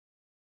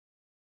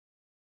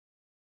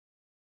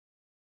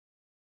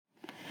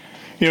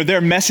There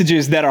are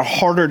messages that are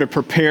harder to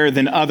prepare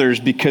than others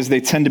because they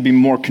tend to be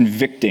more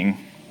convicting.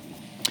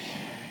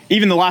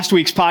 Even the last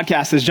week's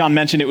podcast, as John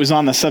mentioned, it was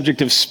on the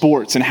subject of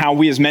sports and how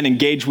we as men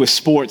engage with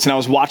sports. And I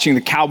was watching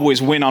the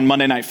Cowboys win on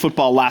Monday Night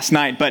Football last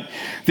night, but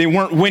they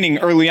weren't winning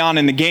early on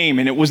in the game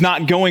and it was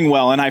not going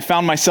well. And I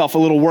found myself a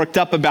little worked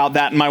up about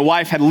that. And my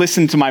wife had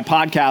listened to my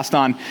podcast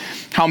on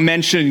how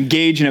men should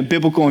engage in a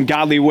biblical and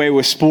godly way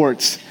with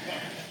sports.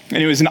 And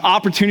it was an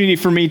opportunity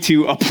for me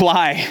to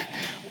apply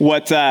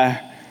what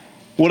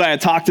I had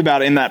talked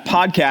about in that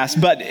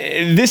podcast. But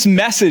this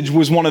message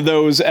was one of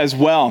those as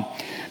well.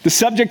 The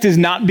subject is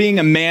not being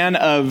a man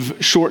of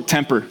short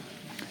temper,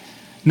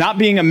 not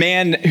being a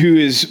man who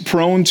is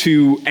prone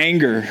to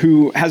anger,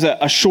 who has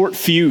a short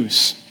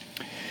fuse.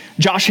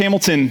 Josh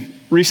Hamilton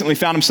recently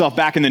found himself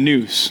back in the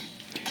news.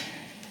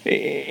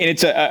 And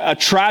it's a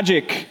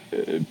tragic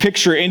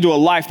picture into a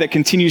life that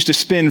continues to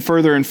spin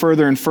further and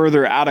further and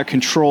further out of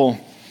control.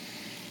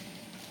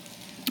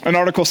 An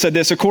article said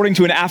this: according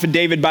to an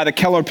affidavit by the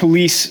Keller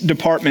Police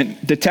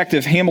Department,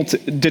 Detective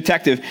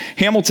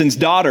Hamilton's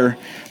daughter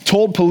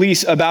told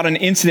police about an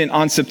incident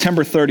on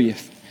September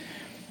 30th.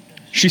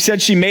 She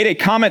said she made a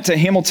comment to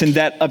Hamilton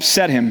that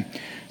upset him,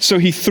 so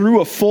he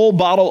threw a full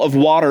bottle of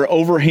water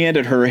overhand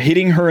at her,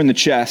 hitting her in the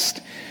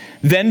chest,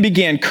 then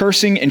began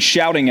cursing and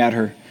shouting at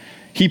her.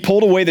 He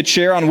pulled away the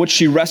chair on which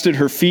she rested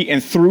her feet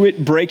and threw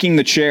it, breaking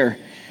the chair.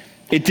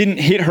 It didn't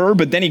hit her,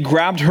 but then he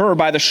grabbed her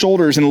by the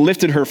shoulders and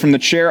lifted her from the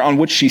chair on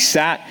which she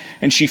sat,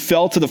 and she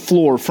fell to the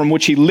floor, from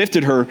which he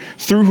lifted her,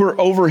 threw her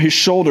over his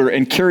shoulder,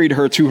 and carried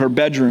her to her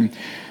bedroom.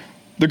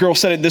 The girl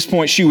said at this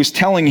point she was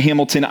telling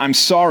Hamilton, I'm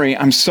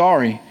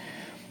sorry.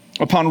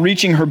 Upon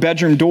reaching her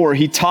bedroom door,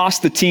 he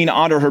tossed the teen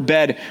onto her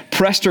bed,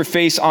 pressed her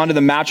face onto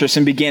the mattress,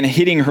 and began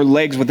hitting her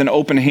legs with an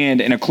open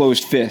hand and a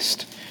closed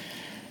fist.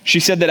 She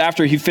said that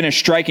after he finished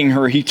striking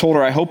her, he told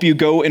her, I hope you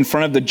go in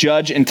front of the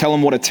judge and tell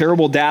him what a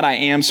terrible dad I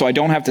am so I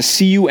don't have to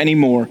see you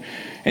anymore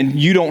and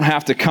you don't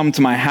have to come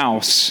to my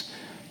house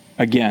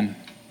again.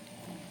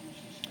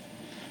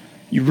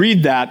 You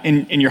read that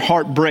and your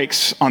heart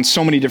breaks on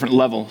so many different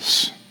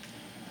levels.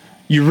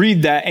 You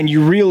read that and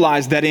you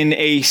realize that in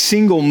a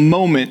single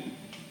moment,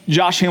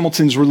 Josh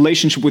Hamilton's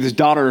relationship with his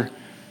daughter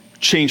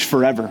changed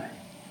forever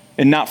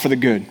and not for the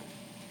good.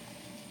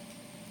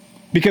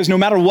 Because no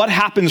matter what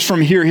happens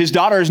from here, his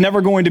daughter is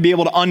never going to be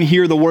able to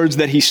unhear the words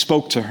that he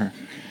spoke to her.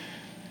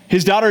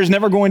 His daughter is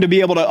never going to be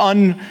able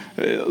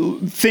to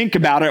think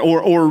about it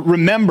or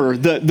remember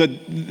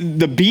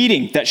the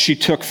beating that she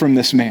took from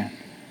this man.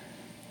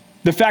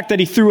 The fact that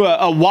he threw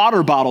a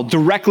water bottle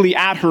directly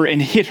at her and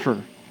hit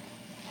her.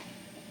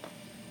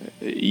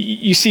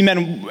 You see,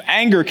 men,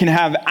 anger can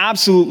have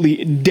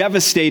absolutely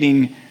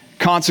devastating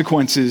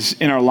consequences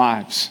in our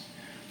lives.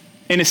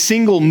 In a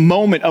single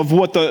moment of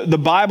what the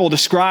Bible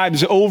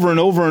describes over and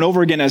over and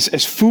over again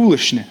as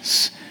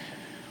foolishness.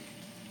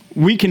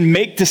 We can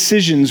make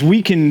decisions,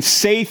 we can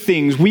say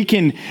things, we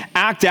can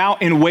act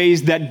out in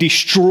ways that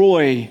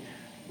destroy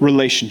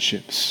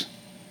relationships,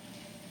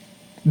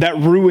 that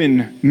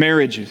ruin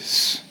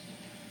marriages,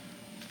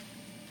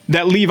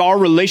 that leave our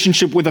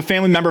relationship with a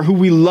family member who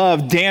we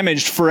love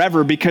damaged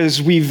forever because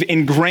we've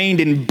ingrained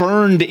and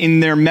burned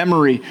in their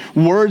memory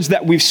words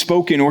that we've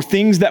spoken or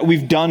things that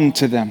we've done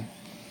to them.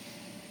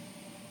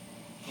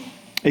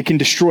 It can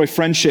destroy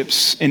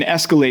friendships and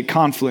escalate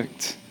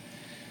conflict.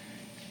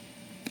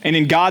 And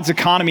in God's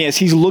economy, as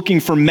he's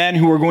looking for men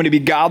who are going to be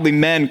godly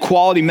men,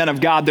 quality men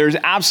of God, there's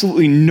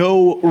absolutely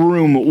no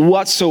room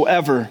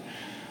whatsoever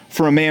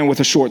for a man with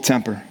a short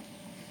temper.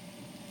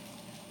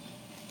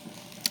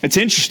 It's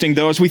interesting,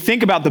 though, as we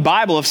think about the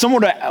Bible, if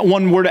someone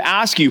were to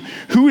ask you,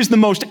 who is the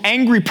most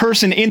angry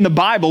person in the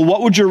Bible,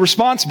 what would your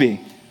response be?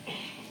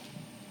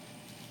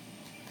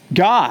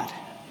 God.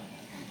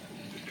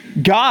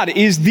 God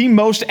is the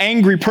most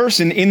angry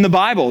person in the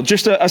Bible.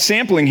 Just a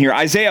sampling here.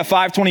 Isaiah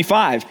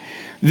 5:25.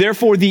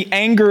 Therefore the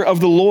anger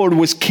of the Lord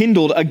was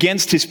kindled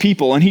against his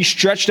people, and he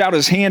stretched out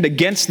his hand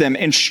against them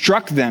and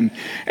struck them.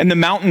 And the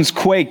mountains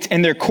quaked,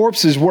 and their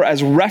corpses were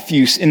as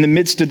refuse in the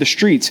midst of the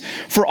streets.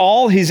 For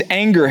all his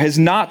anger has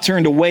not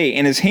turned away,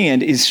 and his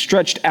hand is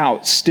stretched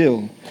out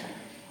still.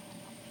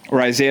 Or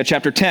Isaiah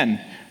chapter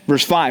 10.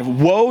 Verse 5,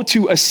 woe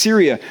to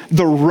Assyria,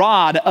 the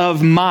rod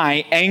of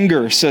my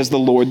anger, says the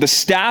Lord. The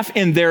staff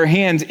in their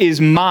hands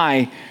is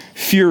my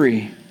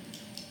fury.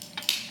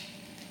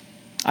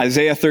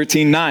 Isaiah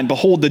 13:9,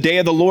 behold, the day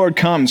of the Lord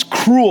comes,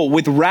 cruel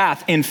with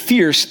wrath and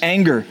fierce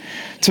anger,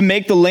 to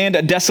make the land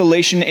a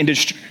desolation and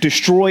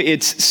destroy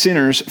its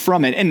sinners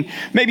from it. And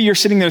maybe you're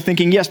sitting there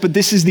thinking, yes, but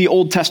this is the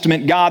Old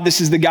Testament God.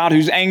 This is the God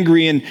who's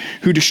angry and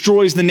who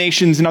destroys the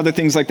nations and other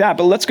things like that.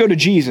 But let's go to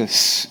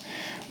Jesus.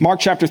 Mark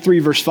chapter 3,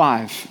 verse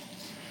 5.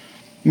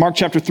 Mark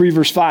chapter 3,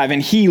 verse 5.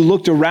 And he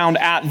looked around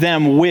at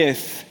them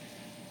with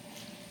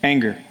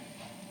anger,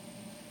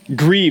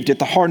 grieved at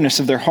the hardness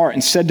of their heart,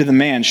 and said to the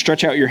man,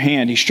 stretch out your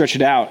hand. He stretched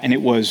it out, and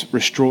it was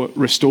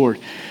restored.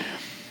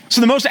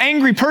 So the most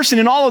angry person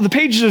in all of the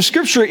pages of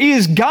Scripture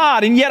is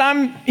God. And yet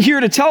I'm here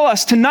to tell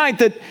us tonight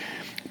that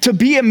to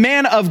be a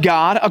man of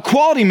God, a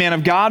quality man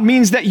of God,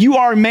 means that you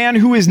are a man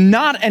who is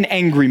not an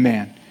angry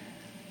man.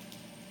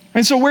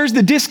 And so where's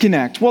the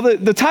disconnect? Well,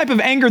 the type of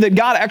anger that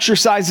God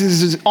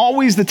exercises is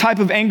always the type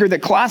of anger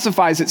that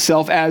classifies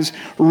itself as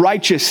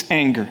righteous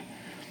anger,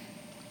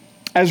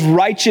 as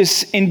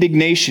righteous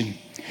indignation,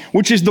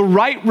 which is the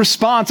right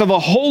response of a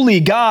holy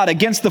God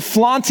against the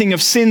flaunting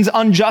of sin's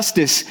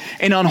injustice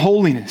and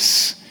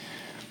unholiness.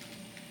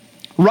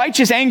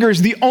 Righteous anger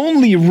is the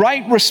only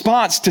right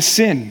response to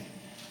sin.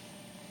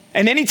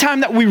 And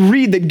anytime that we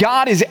read that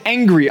God is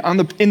angry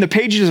in the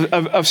pages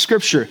of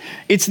Scripture,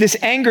 it's this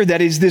anger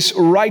that is this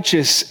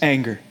righteous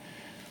anger.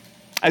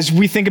 As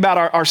we think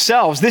about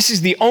ourselves, this is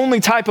the only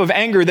type of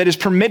anger that is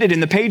permitted in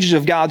the pages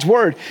of God's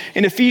Word.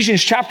 In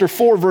Ephesians chapter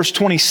 4, verse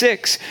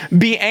 26,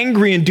 be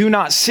angry and do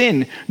not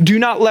sin. Do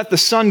not let the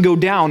sun go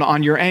down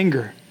on your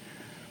anger.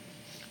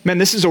 Man,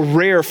 this is a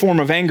rare form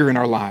of anger in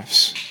our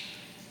lives.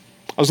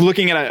 I was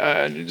looking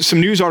at some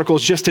news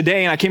articles just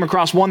today, and I came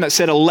across one that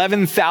said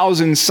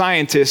 11,000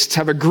 scientists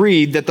have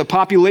agreed that the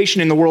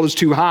population in the world is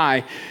too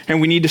high,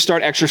 and we need to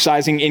start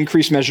exercising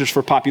increased measures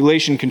for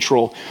population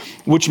control,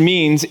 which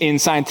means, in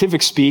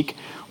scientific speak,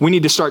 we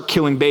need to start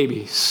killing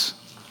babies.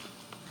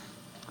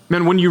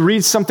 Man, when you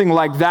read something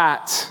like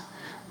that,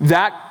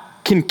 that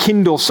can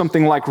kindle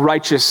something like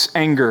righteous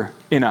anger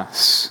in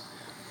us.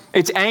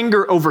 It's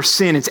anger over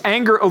sin. It's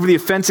anger over the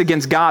offense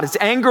against God. It's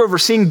anger over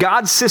seeing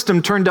God's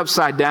system turned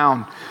upside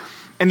down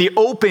and the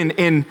open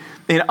and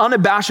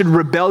unabashed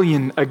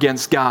rebellion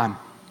against God.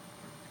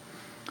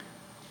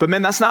 But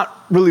man, that's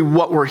not really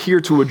what we're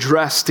here to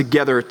address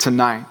together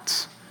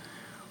tonight.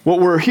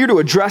 What we're here to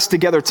address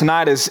together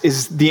tonight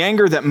is the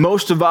anger that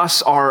most of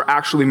us are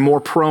actually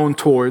more prone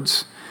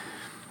towards.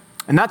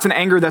 And that's an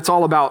anger that's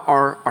all about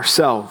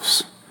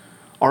ourselves,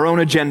 our own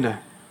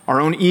agenda,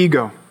 our own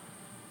ego,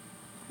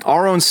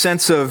 our own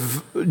sense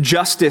of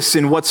justice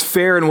and what's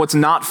fair and what's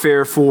not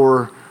fair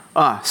for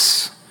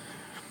us.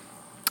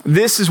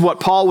 This is what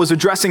Paul was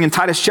addressing in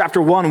Titus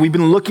chapter 1. We've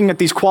been looking at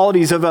these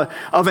qualities of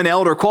an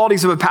elder,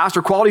 qualities of a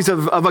pastor, qualities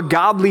of a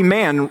godly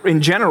man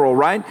in general,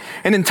 right?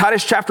 And in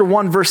Titus chapter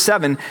 1, verse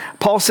 7,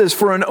 Paul says,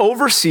 for an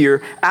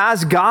overseer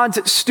as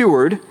God's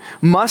steward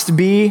must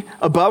be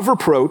above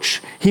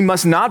reproach. He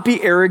must not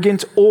be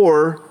arrogant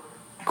or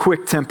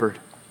quick-tempered.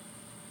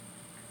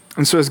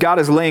 And so as God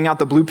is laying out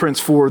the blueprints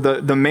for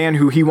the man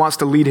who he wants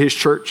to lead his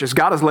church, as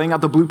God is laying out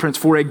the blueprints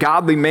for a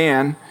godly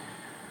man,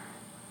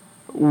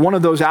 one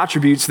of those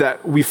attributes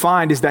that we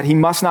find is that he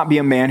must not be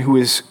a man who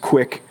is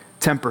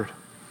quick-tempered.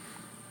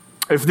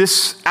 If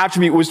this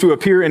attribute was to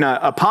appear in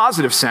a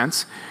positive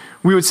sense,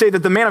 we would say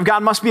that the man of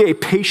God must be a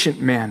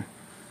patient man,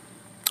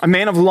 a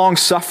man of long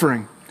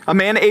suffering, a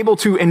man able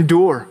to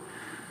endure.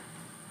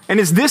 And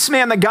it's this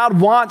man that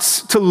God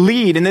wants to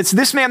lead, and it's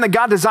this man that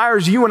God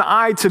desires you and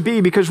I to be,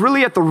 because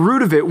really at the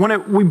root of it,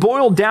 we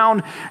boil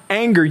down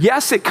anger,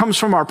 yes, it comes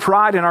from our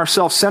pride and our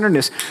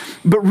self-centeredness,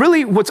 but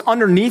really what's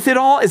underneath it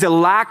all is a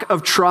lack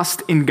of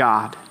trust in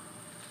God.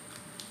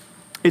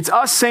 It's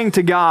us saying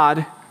to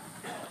God,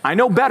 I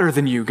know better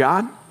than you,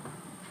 God.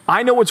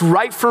 I know what's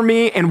right for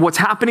me, and what's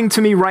happening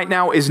to me right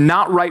now is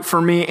not right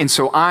for me, and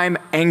so I'm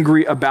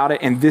angry about it,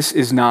 and this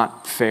is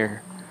not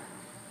fair.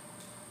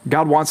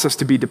 God wants us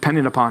to be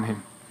dependent upon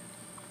him.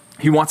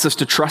 He wants us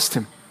to trust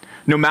him,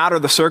 no matter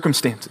the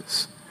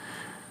circumstances.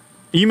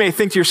 You may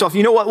think to yourself,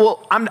 you know what,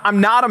 well,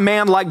 I'm not a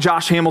man like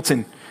Josh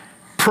Hamilton,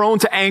 prone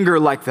to anger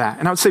like that.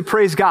 And I would say,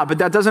 praise God, but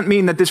that doesn't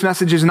mean that this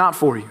message is not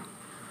for you.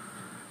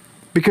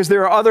 Because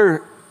there are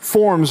other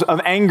forms of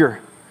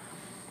anger.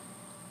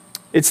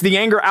 It's the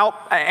angry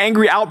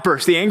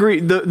outburst,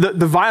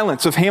 the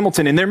violence of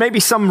Hamilton. And there may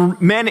be some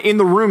men in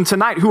the room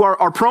tonight who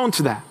are prone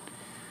to that.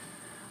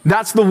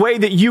 That's the way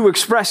that you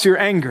express your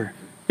anger,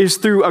 is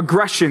through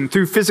aggression,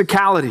 through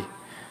physicality.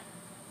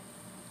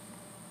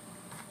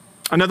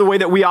 Another way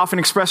that we often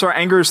express our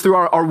anger is through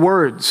our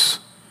words.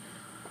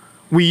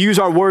 We use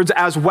our words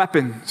as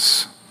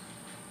weapons.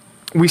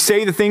 We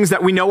say the things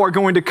that we know are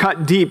going to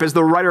cut deep. As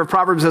the writer of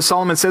Proverbs, as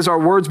Solomon says, our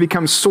words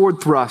become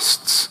sword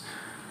thrusts.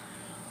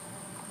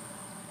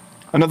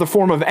 Another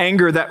form of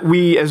anger that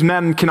we as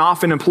men can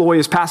often employ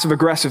is passive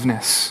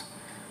aggressiveness.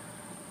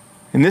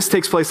 And this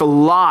takes place a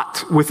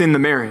lot within the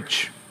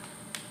marriage.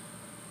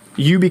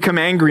 You become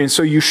angry, and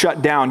so you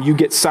shut down, you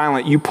get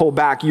silent, you pull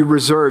back, you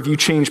reserve, you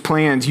change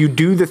plans, you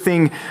do the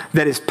thing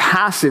that is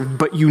passive,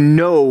 but you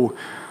know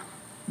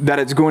that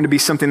it's going to be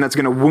something that's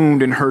going to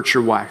wound and hurt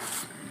your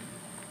wife.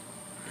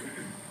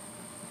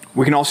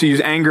 We can also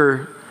use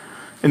anger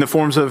in the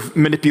forms of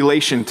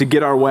manipulation to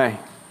get our way.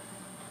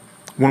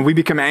 When we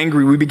become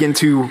angry, we begin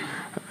to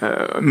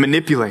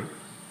manipulate.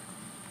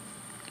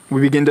 We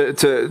begin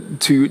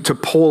to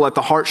pull at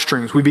the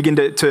heartstrings. We begin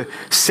to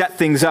set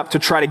things up to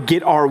try to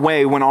get our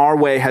way when our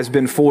way has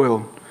been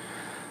foiled.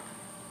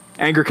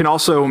 Anger can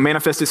also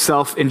manifest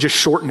itself in just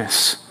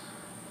shortness.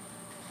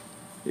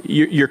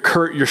 You're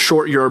curt, you're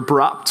short, you're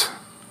abrupt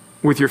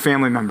with your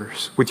family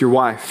members, with your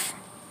wife,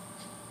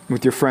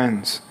 with your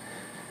friends.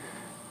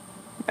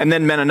 And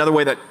then, men, another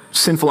way that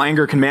sinful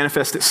anger can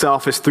manifest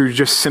itself is through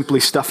just simply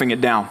stuffing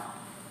it down.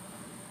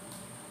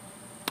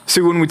 See,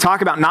 when we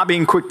talk about not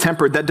being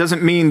quick-tempered, that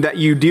doesn't mean that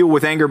you deal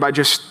with anger by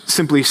just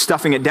simply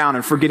stuffing it down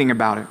and forgetting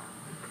about it.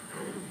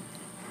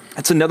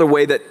 That's another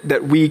way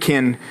that we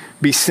can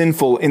be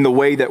sinful in the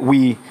way that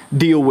we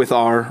deal with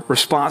our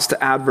response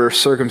to adverse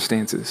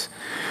circumstances.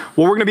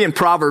 Well, we're going to be in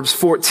Proverbs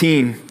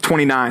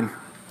 14:29.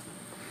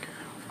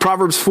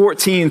 Proverbs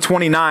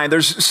 14:29.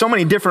 There's so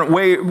many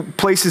different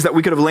places that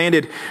we could have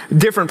landed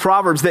different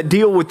proverbs that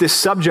deal with this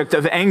subject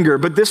of anger.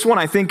 But this one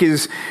I think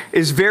is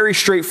very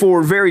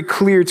straightforward, very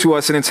clear to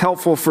us, and it's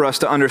helpful for us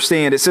to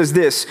understand. It says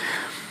this: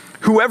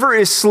 whoever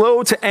is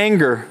slow to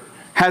anger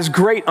has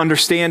great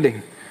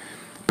understanding,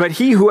 but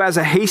he who has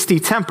a hasty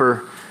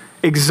temper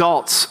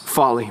exalts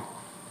folly.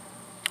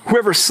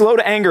 Whoever is slow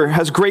to anger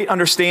has great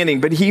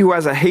understanding, but he who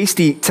has a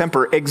hasty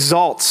temper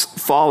exalts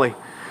folly.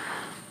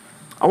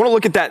 I want to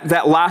look at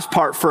that last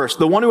part first.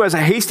 The one who has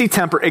a hasty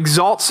temper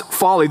exalts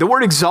folly. The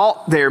word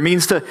exalt there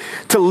means to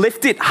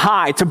lift it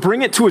high, to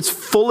bring it to its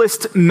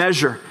fullest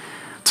measure,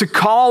 to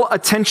call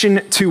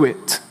attention to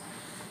it.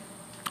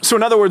 So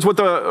in other words,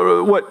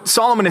 what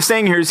Solomon is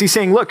saying here is he's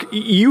saying, look,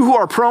 you who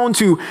are prone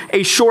to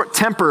a short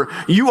temper,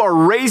 you are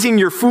raising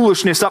your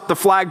foolishness up the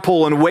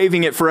flagpole and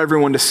waving it for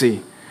everyone to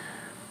see.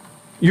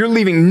 You're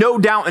leaving no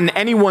doubt in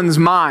anyone's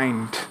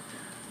mind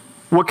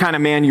what kind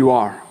of man you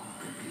are.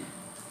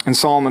 And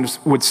Solomon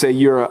would say,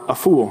 you're a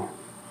fool.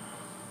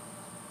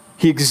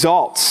 He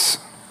exalts.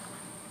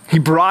 He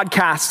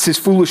broadcasts his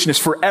foolishness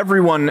for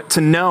everyone to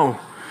know.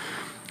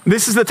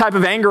 This is the type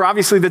of anger,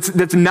 obviously,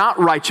 that's not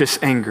righteous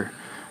anger.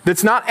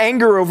 That's not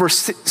anger over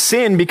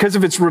sin because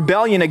of its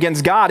rebellion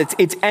against God.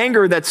 It's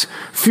anger that's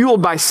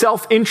fueled by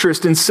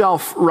self-interest and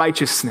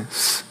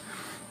self-righteousness.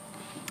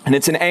 And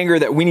it's an anger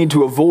that we need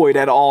to avoid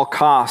at all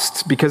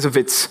costs because of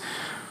its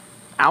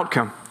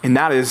outcome. And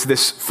that is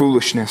this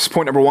foolishness.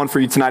 Point number one for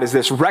you tonight is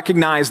this: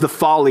 recognize the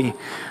folly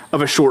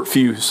of a short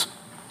fuse.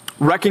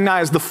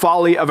 Recognize the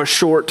folly of a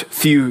short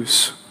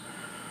fuse.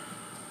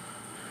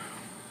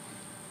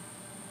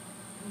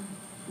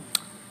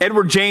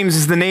 Edward James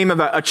is the name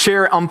of a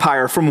chair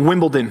umpire from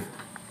Wimbledon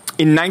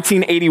in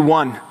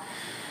 1981.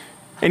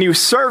 And he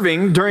was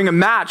serving during a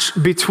match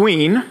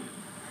between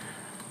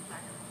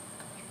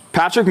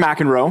Patrick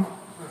McEnroe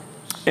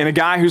and a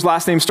guy whose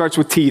last name starts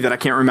with T that I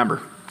can't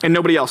remember. And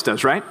nobody else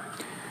does, right?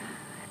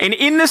 And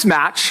in this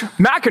match,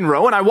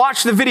 McEnroe, and I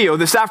watched the video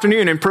this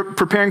afternoon in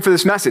preparing for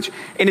this message,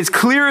 and it's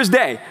clear as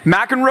day,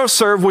 McEnroe's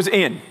serve was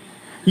in.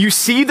 You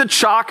see the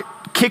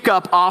chalk kick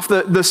up off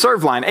the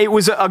serve line. It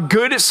was a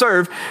good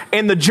serve,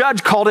 and the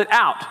judge called it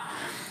out.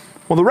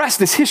 Well, the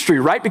rest is history,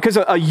 right? Because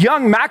a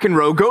young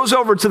McEnroe goes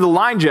over to the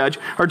line judge,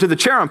 or to the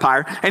chair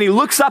umpire, and he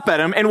looks up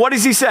at him, and what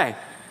does he say?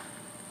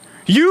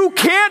 "You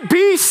can't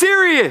be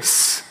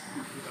serious."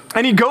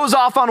 And he goes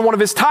off on one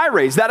of his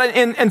tirades.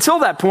 Until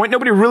that point,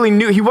 nobody really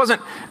knew. He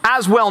wasn't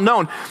as well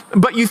known.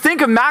 But you think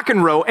of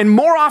McEnroe, and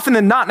more often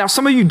than not, now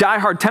some of you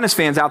diehard tennis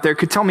fans out there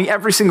could tell me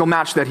every single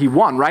match that he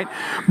won, right?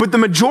 But the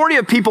majority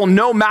of people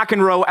know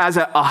McEnroe as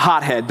a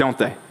hothead, don't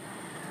they?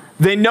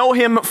 They know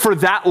him for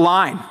that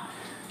line.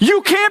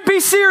 "You can't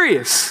be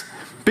serious."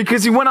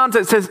 Because he went on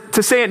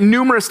to say it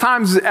numerous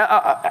times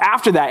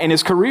after that in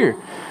his career.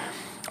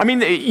 I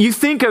mean, you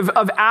think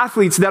of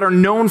athletes that are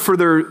known for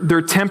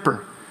their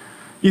temper.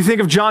 You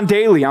think of John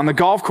Daly on the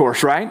golf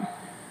course, right?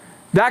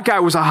 That guy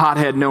was a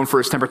hothead known for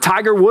his temper.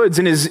 Tiger Woods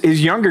in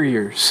his younger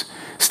years.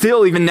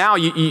 Still, even now,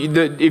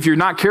 if you're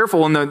not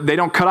careful and they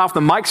don't cut off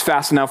the mics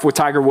fast enough with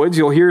Tiger Woods,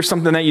 you'll hear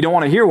something that you don't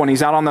want to hear when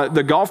he's out on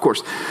the golf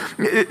course.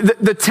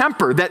 The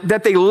temper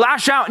that they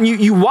lash out, and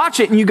you watch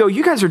it and you go,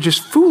 you guys are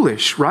just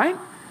foolish, right?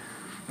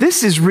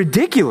 This is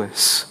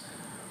ridiculous.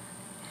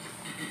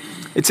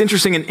 It's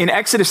interesting, in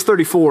Exodus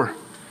 34,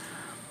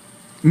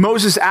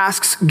 Moses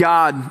asks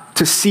God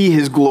to see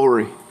his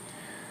glory.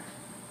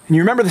 And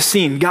you remember the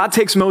scene. God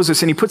takes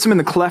Moses and he puts him in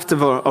the cleft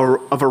of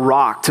a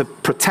rock to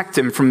protect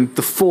him from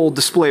the full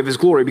display of his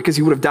glory, because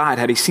he would have died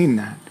had he seen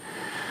that.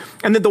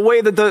 And that the way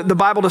that the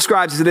Bible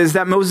describes it is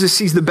that Moses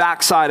sees the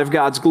backside of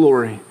God's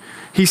glory.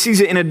 He sees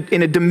it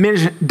in a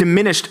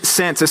diminished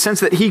sense, a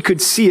sense that he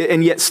could see it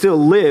and yet still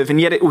live, and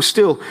yet it was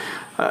still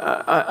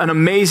an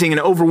amazing and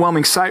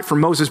overwhelming sight for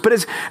Moses. But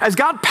as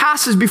God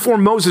passes before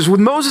Moses, with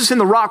Moses in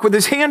the rock, with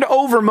his hand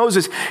over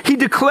Moses, he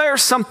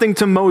declares something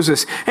to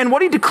Moses. And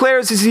what he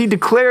declares is he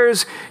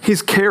declares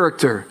his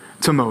character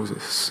to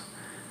Moses.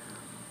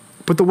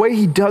 But the way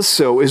he does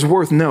so is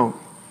worth note.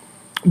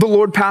 The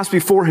Lord passed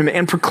before him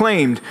and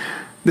proclaimed,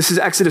 this is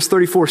Exodus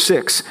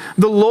 34:6,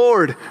 the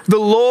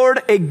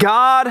Lord, a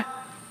God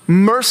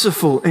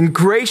merciful and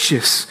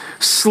gracious,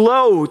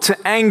 slow to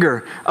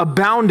anger,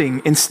 abounding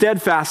in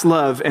steadfast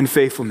love and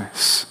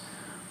faithfulness.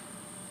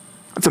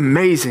 That's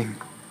amazing.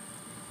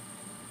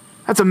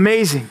 That's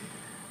amazing.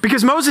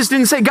 Because Moses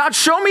didn't say, God,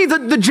 show me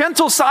the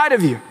gentle side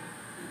of you.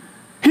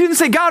 He didn't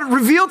say, God,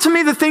 reveal to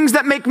me the things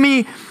that make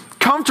me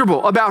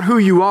comfortable about who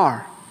you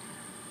are.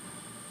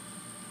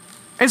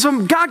 And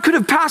so God could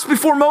have passed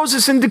before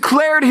Moses and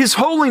declared his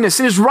holiness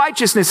and his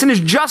righteousness and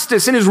his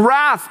justice and his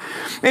wrath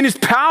and his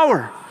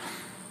power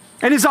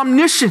and his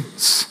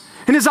omniscience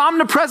In his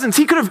omnipresence,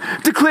 he could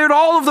have declared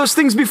all of those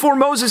things before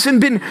Moses and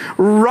been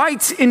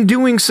right in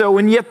doing so.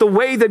 And yet the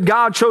way that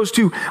God chose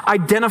to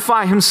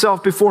identify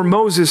himself before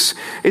Moses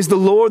is the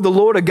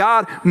Lord a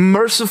God,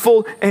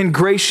 merciful and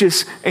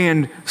gracious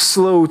and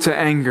slow to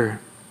anger.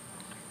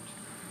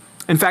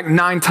 In fact,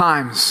 9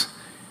 times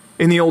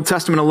in the Old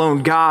Testament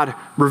alone, God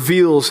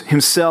reveals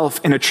himself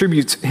and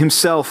attributes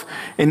himself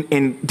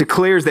and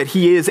declares that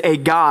he is a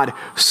God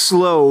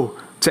slow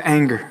to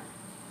anger.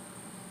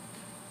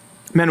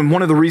 Men, and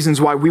one of the reasons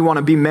why we want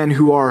to be men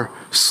who are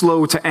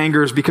slow to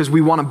anger is because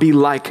we want to be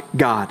like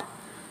God.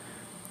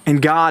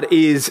 And God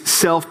is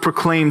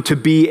self-proclaimed to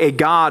be a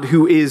God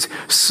who is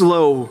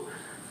slow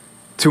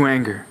to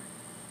anger.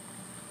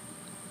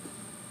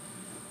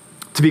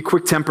 To be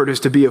quick-tempered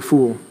is to be a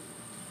fool.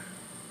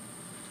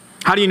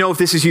 How do you know if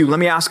this is you? Let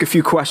me ask a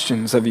few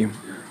questions of you.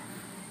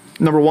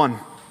 Number 1,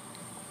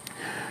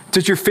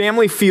 does your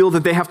family feel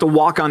that they have to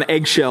walk on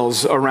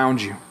eggshells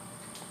around you?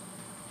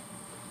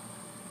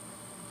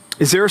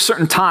 Is there a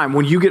certain time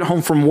when you get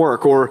home from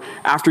work or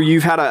after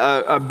you've had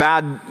a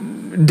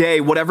bad day,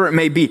 whatever it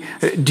may be,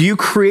 do you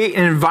create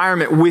an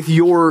environment with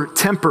your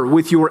temper,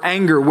 with your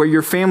anger, where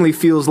your family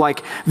feels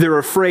like they're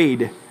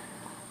afraid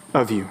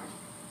of you?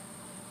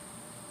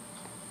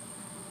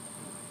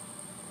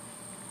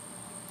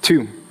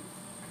 2,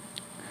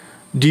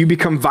 do you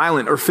become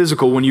violent or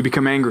physical when you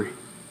become angry?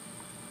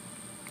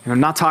 And I'm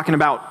not talking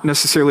about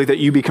necessarily that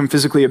you become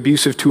physically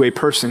abusive to a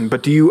person,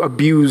 but do you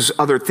abuse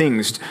other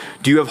things?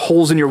 Do you have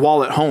holes in your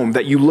wall at home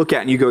that you look at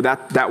and you go,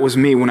 that was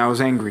me when I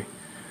was angry?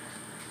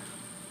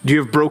 Do you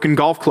have broken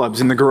golf clubs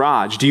in the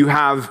garage? Do you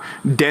have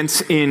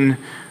dents in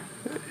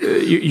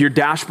your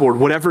dashboard?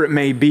 Whatever it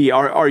may be,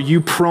 are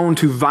you prone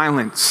to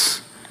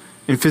violence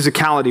and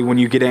physicality when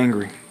you get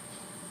angry?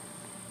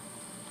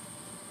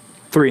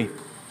 3,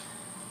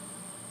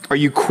 are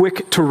you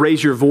quick to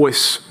raise your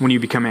voice when you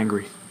become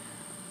angry?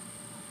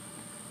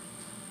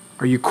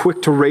 Are you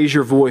quick to raise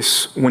your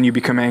voice when you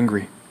become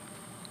angry?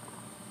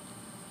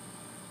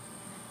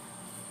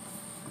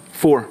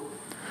 4,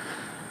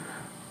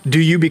 do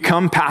you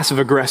become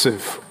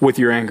passive-aggressive with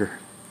your anger?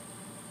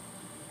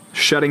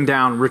 Shutting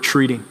down,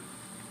 retreating.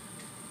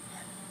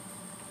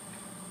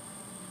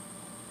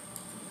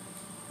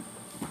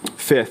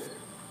 5th,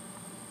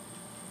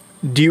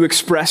 do you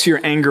express your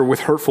anger with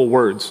hurtful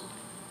words?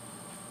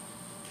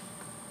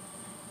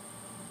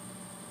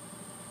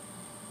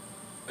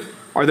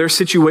 Are there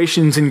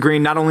situations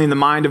ingrained not only in the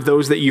mind of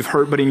those that you've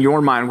hurt, but in your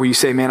mind where you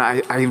say, man,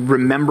 I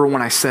remember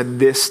when I said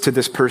this to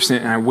this person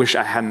and I wish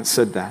I hadn't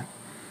said that?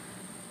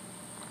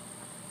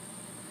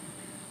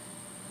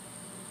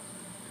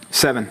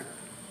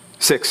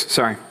 6.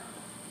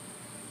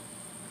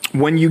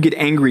 When you get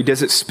angry,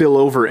 does it spill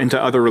over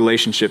into other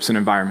relationships and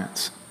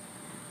environments?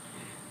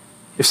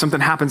 If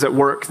something happens at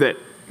work that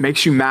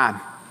makes you mad,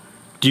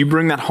 do you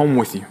bring that home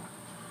with you?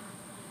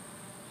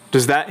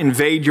 Does that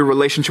invade your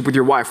relationship with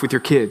your wife, with your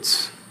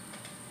kids?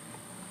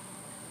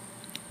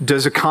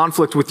 Does a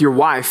conflict with your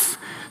wife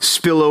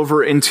spill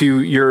over into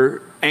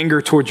your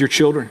anger towards your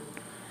children,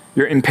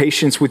 your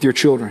impatience with your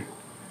children?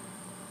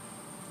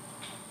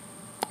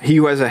 He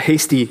who has a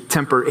hasty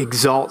temper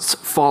exalts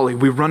folly.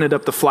 We run it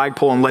up the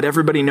flagpole and let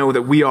everybody know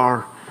that we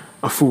are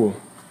a fool.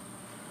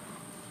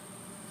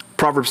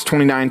 Proverbs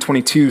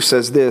 29:22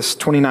 says this,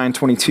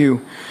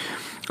 29:22,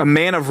 a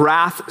man of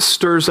wrath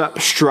stirs up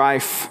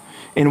strife,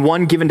 and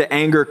one given to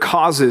anger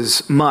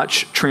causes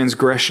much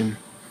transgression.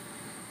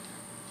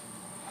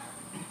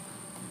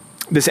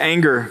 This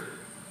anger,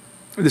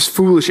 this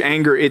foolish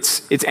anger,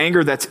 it's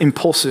anger that's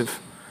impulsive.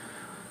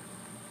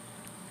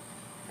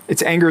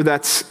 It's anger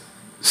that's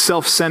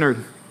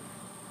self-centered.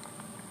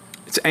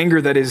 It's anger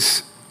that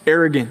is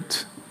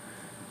arrogant.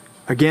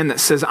 Again, that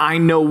says, I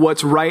know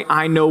what's right,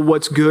 I know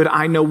what's good,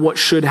 I know what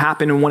should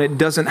happen, and when it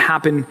doesn't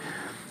happen,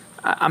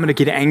 I'm going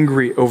to get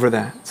angry over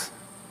that.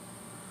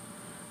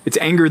 It's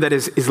anger that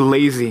is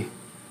lazy.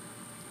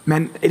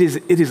 Man, it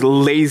is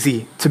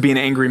lazy to be an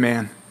angry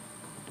man.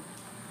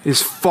 It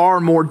is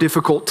far more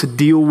difficult to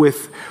deal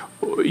with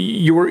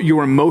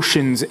your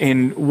emotions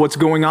and what's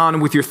going on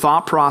with your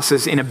thought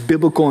process in a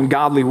biblical and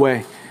godly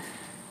way.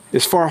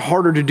 It's far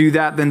harder to do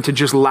that than to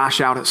just lash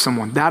out at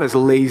someone. That is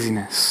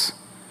laziness.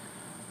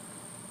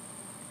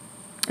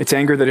 It's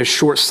anger that is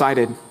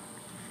short-sighted.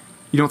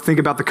 You don't think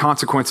about the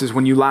consequences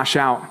when you lash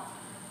out.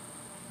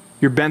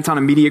 You're bent on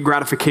immediate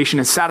gratification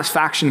and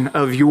satisfaction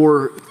of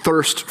your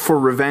thirst for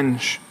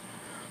revenge.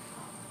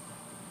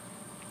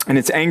 And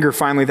it's anger,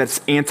 finally,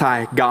 that's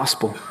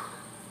anti-gospel.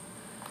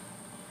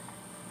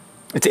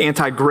 It's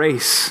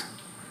anti-grace.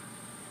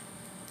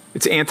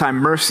 It's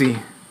anti-mercy.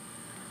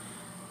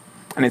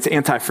 And it's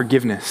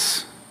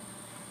anti-forgiveness.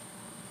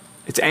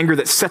 It's anger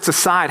that sets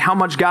aside how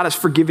much God has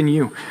forgiven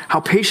you, how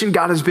patient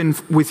God has been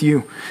with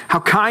you, how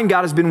kind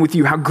God has been with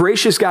you, how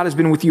gracious God has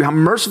been with you, how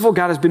merciful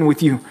God has been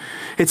with you.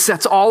 It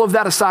sets all of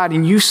that aside,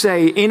 and you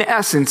say, in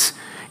essence,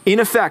 in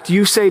effect,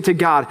 you say to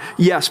God,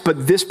 yes,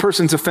 but this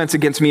person's offense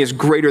against me is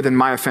greater than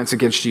my offense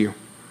against you.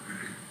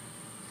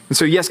 And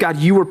so, yes, God,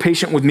 you were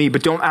patient with me,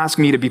 but don't ask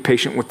me to be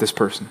patient with this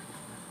person.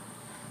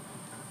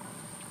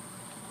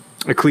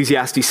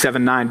 Ecclesiastes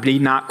 7:9, be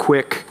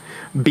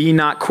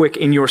not quick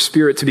in your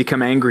spirit to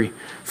become angry,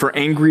 for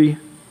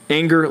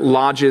anger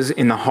lodges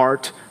in the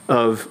heart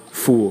of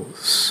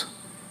fools.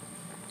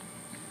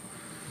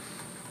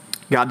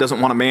 God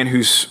doesn't want a man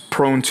who's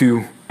prone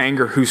to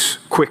anger, who's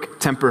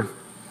quick-tempered.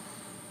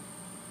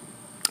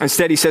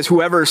 Instead, he says,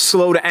 whoever is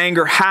slow to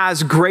anger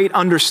has great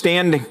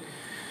understanding.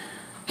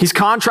 He's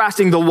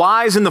contrasting the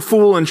wise and the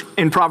fool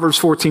in Proverbs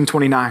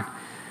 14:29.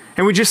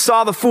 And we just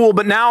saw the fool,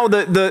 but now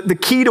the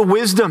key to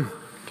wisdom.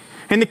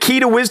 And the key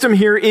to wisdom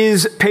here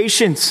is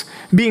patience,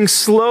 being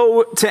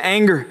slow to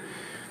anger.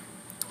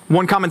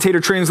 One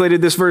commentator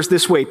translated this verse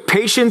this way: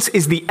 patience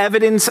is the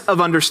evidence of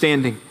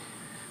understanding.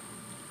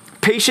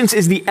 Patience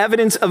is the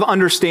evidence of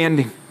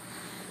understanding.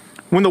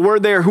 When the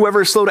word there,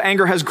 whoever is slow to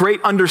anger, has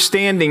great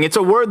understanding, it's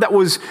a word that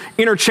was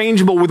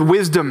interchangeable with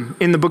wisdom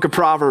in the book of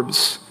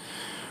Proverbs.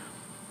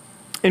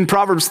 In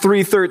Proverbs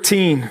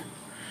 3:13,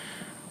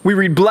 we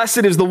read,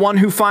 blessed is the one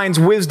who finds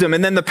wisdom,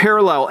 and then the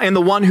parallel, and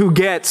the one who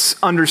gets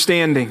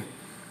understanding.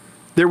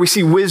 There we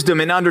see wisdom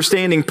and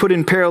understanding put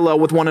in parallel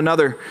with one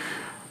another.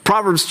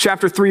 Proverbs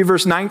chapter 3,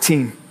 verse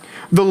 19.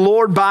 The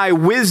Lord by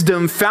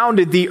wisdom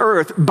founded the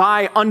earth.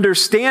 By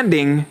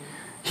understanding,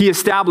 he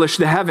established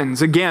the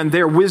heavens. Again,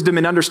 their wisdom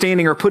and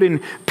understanding are put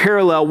in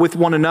parallel with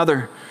one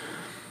another.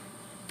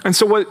 And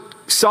so what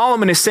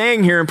Solomon is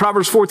saying here in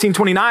Proverbs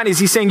 14:29 is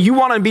he's saying, you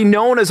want to be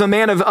known as a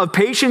man of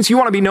patience? You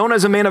want to be known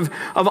as a man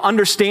of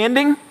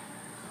understanding?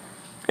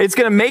 It's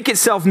going to make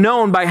itself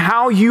known by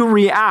how you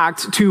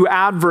react to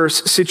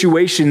adverse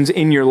situations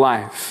in your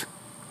life.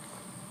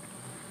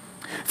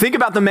 Think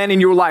about the men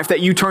in your life that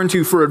you turn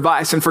to for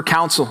advice and for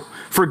counsel,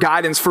 for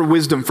guidance, for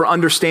wisdom, for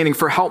understanding,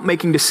 for help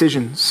making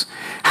decisions.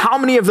 How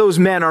many of those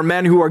men are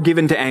men who are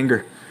given to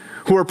anger,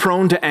 who are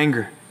prone to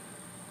anger?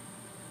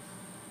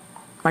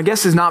 My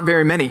guess is not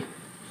very many.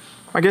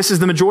 My guess is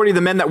the majority of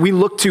the men that we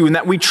look to and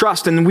that we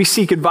trust and we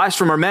seek advice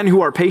from are men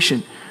who are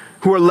patient,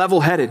 who are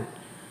level-headed,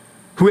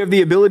 who have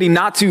the ability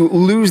not to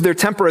lose their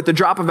temper at the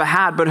drop of a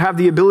hat, but have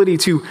the ability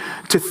to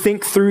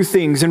think through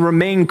things and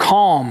remain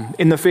calm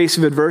in the face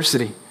of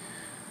adversity.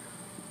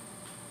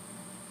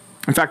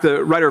 In fact,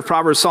 the writer of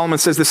Proverbs, Solomon,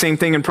 says the same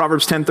thing in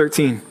Proverbs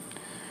 10:13.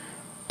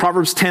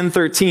 Proverbs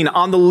 10:13,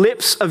 on the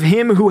lips of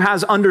him who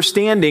has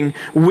understanding,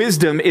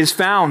 wisdom is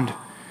found,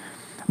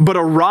 but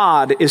a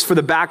rod is for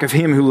the back of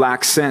him who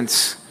lacks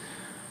sense.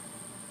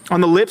 On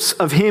the lips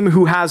of him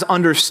who has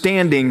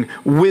understanding,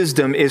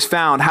 wisdom is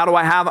found. How do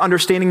I have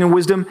understanding and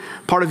wisdom?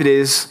 Part of it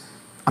is,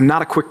 I'm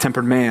not a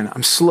quick-tempered man.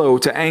 I'm slow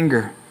to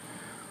anger.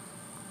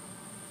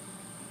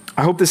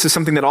 I hope this is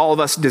something that all of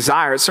us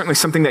desire. It's certainly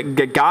something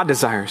that God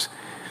desires.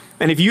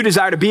 And if you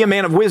desire to be a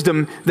man of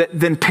wisdom,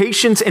 then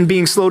patience and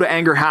being slow to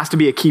anger has to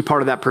be a key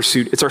part of that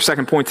pursuit. It's our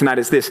second point tonight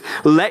is this: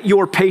 let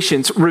your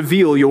patience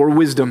reveal your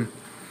wisdom.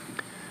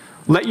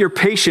 Let your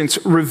patience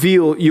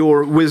reveal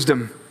your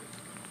wisdom.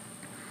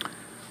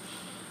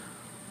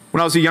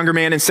 When I was a younger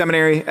man in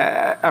seminary,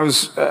 I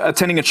was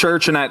attending a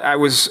church, and I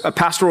was a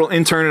pastoral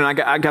intern,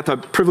 and I got the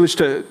privilege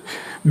to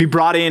be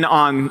brought in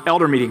on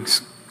elder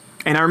meetings.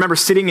 And I remember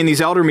sitting in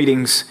these elder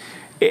meetings,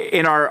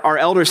 and our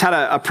elders had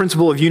a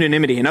principle of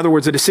unanimity. In other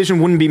words, a decision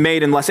wouldn't be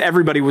made unless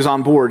everybody was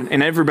on board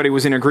and everybody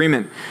was in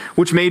agreement,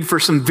 which made for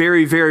some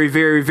very, very,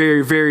 very,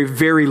 very, very,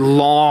 very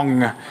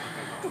long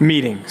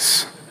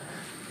meetings.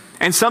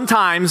 And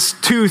sometimes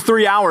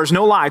 2-3 hours,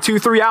 no lie,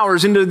 2-3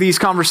 hours into these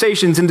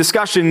conversations and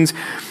discussions,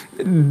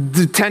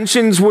 the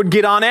tensions would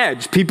get on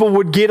edge. People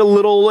would get a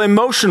little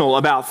emotional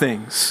about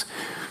things.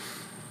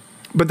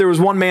 But there was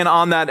one man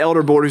on that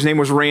elder board whose name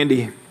was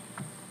Randy.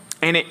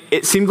 And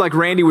it seemed like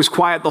Randy was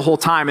quiet the whole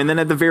time. And then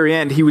at the very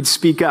end, he would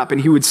speak up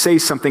and he would say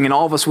something, and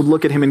all of us would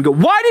look at him and go,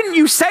 why didn't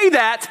you say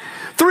that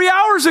 3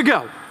 hours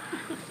ago?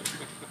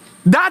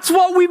 That's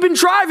what we've been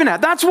driving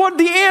at. That's what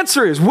the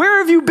answer is. Where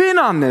have you been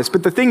on this?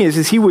 But the thing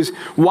is he was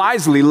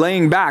wisely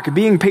laying back,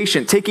 being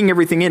patient, taking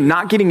everything in,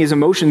 not getting his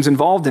emotions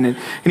involved in it.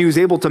 And he was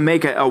able to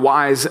make a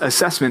wise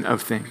assessment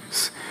of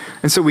things.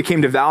 And so we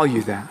came to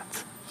value that.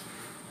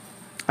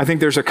 I think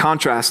there's a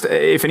contrast.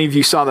 If any of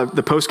you saw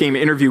the post-game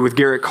interview with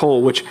Garrett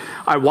Cole, which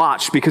I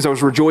watched because I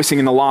was rejoicing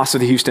in the loss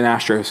of the Houston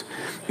Astros.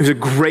 It was a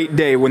great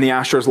day when the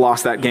Astros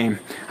lost that game.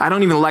 I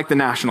don't even like the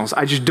Nationals.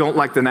 I just don't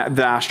like the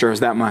Astros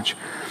that much.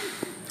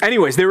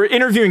 Anyways, they were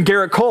interviewing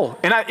Garrett Cole,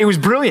 and it was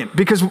brilliant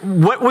because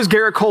what was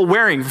Garrett Cole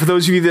wearing? For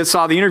those of you that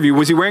saw the interview,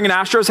 was he wearing an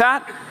Astros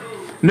hat?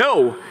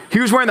 No. He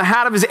was wearing the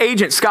hat of his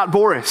agent, Scott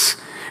Boras.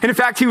 And in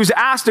fact, he was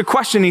asked a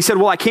question, and he said,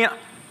 well, I can't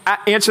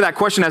answer that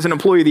question as an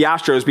employee of the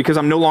Astros because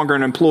I'm no longer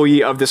an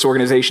employee of this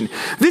organization.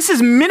 This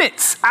is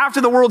minutes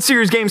after the World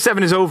Series Game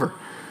 7 is over.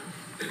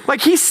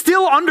 Like, he's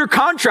still under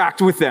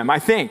contract with them, I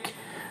think,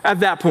 at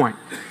that point.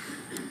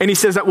 And he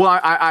says that,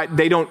 well,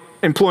 they don't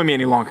employ me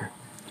any longer.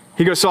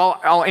 He goes, so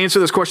I'll answer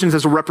those questions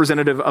as a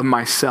representative of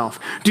myself.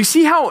 Do you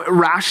see how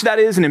rash that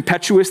is and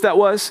impetuous that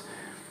was?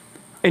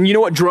 And you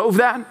know what drove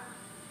that?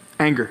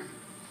 Anger.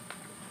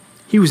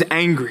 He was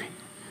angry.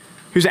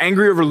 He was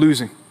angry over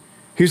losing.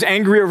 He was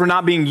angry over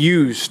not being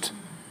used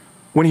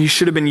when he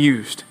should have been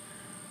used.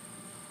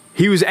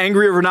 He was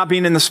angry over not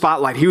being in the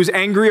spotlight. He was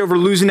angry over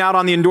losing out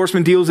on the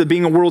endorsement deals that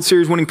being a World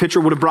Series winning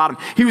pitcher would have brought him.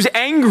 He was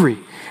angry.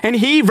 And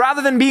he,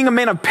 rather than being a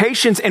man of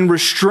patience and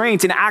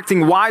restraint and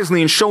acting wisely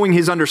and showing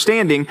his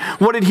understanding,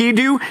 what did he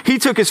do? He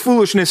took his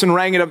foolishness and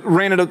ran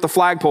it up the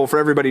flagpole for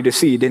everybody to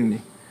see, didn't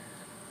he?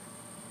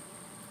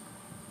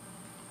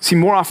 See,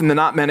 more often than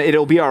not, men,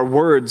 it'll be our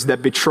words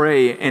that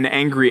betray an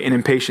angry and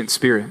impatient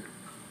spirit.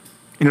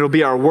 And it'll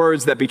be our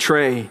words that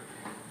betray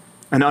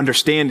an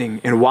understanding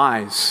and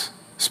wise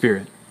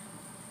spirit.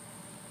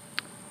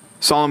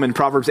 Solomon,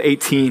 Proverbs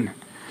 18.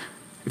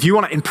 If you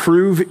want to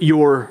improve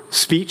your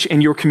speech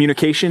and your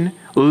communication,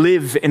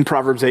 live in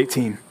Proverbs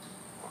 18.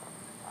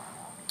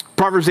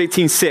 Proverbs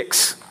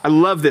 18:6. I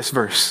love this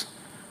verse.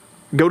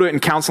 Go to it in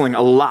counseling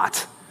a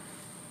lot.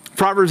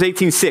 Proverbs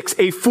 18:6.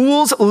 A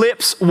fool's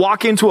lips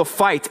walk into a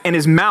fight and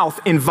his mouth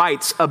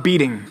invites a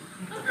beating.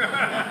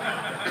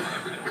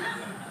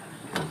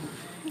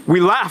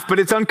 We laugh, but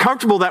it's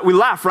uncomfortable that we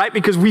laugh, right?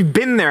 Because we've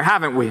been there,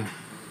 haven't we?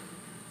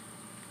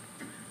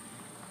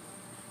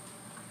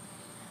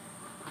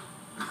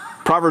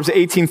 Proverbs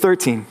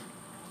 18:13.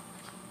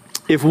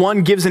 If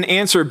one gives an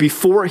answer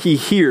before he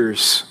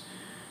hears,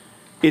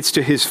 it's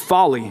to his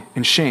folly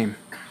and shame.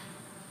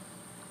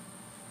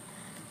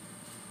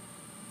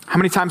 How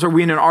many times are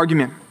we in an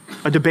argument,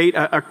 a debate,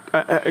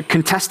 a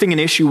contesting an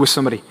issue with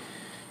somebody,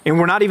 and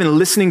we're not even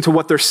listening to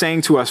what they're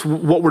saying to us?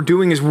 What we're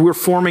doing is we're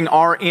forming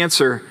our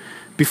answer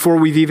before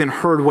we've even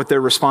heard what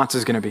their response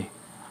is going to be.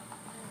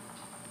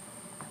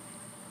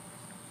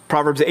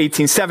 Proverbs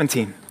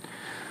 18:17.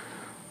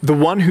 The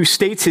one who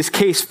states his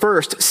case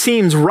first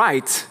seems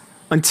right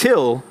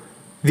until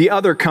the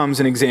other comes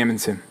and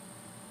examines him.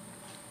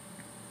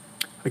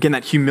 Again,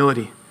 that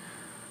humility.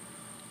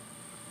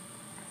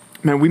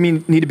 Man, we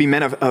need to be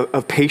men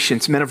of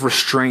patience, men of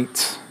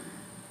restraint.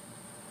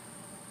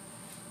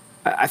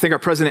 I think our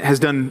president has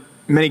done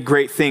many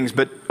great things,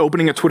 but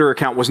opening a Twitter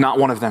account was not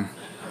one of them.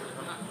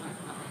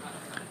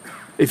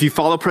 If you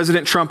follow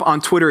President Trump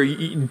on Twitter,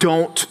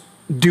 don't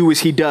do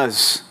as he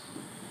does.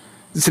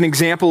 It's an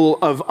example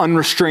of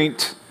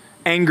unrestrained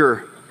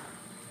anger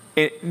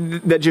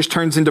that just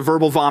turns into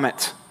verbal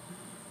vomit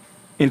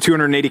in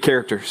 280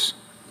 characters.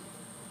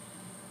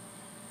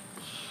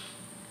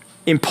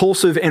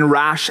 Impulsive and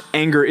rash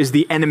anger is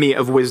the enemy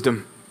of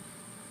wisdom.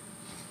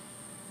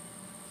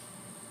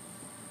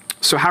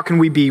 So how can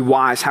we be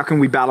wise? How can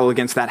we battle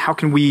against that? How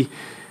can we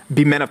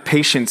be men of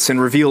patience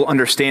and reveal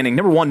understanding?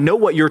 Number one, know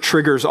what your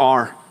triggers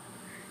are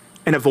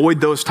and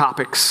avoid those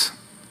topics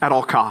at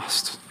all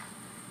costs.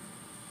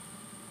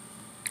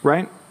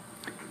 Right?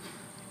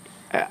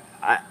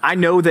 I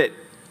know that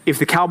if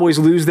the Cowboys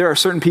lose, there are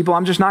certain people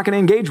I'm just not going to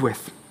engage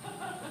with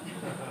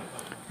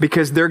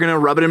because they're going to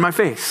rub it in my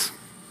face,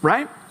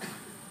 right?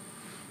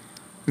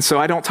 And so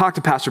I don't talk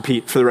to Pastor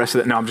Pete for the rest of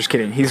it. No, I'm just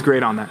kidding. He's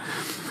great on that.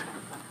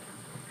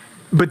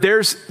 But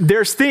there's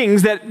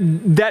things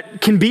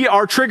that can be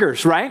our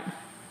triggers, right?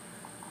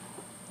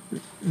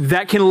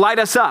 That can light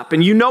us up,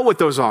 and you know what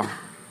those are.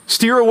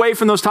 Steer away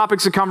from those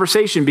topics of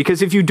conversation,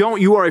 because if you don't,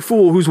 you are a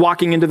fool who's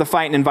walking into the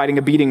fight and inviting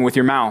a beating with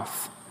your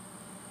mouth.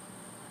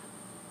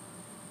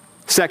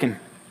 Second,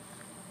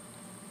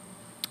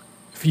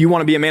 if you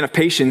want to be a man of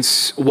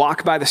patience,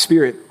 walk by the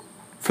Spirit.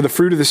 For the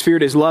fruit of the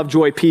Spirit is love,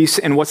 joy, peace,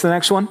 and what's the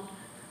next one?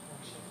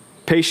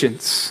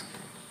 Patience.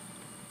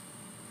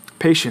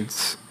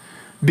 Patience.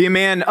 Be a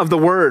man of the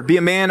word. Be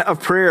a man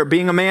of prayer.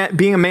 Being a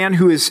man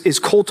who is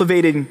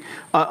cultivating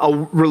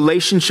a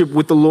relationship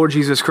with the Lord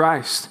Jesus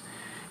Christ.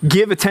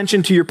 Give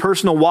attention to your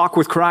personal walk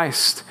with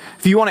Christ.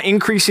 If you want to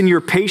increase in your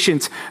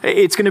patience,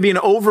 it's going to be an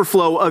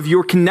overflow of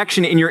your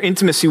connection and your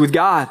intimacy with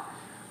God.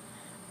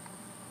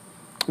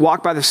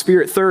 Walk by the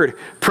Spirit. Third,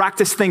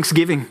 practice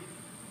thanksgiving.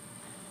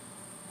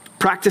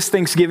 Practice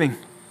thanksgiving.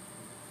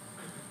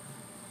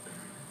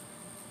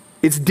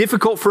 It's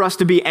difficult for us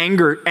to be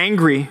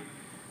angry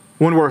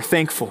when we're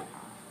thankful.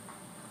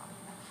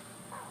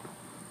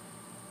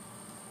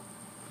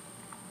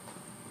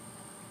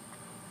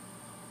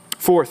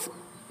 Fourth,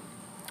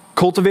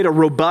 cultivate a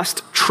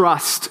robust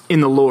trust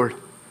in the Lord.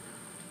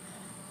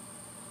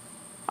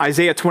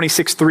 Isaiah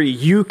 26:3,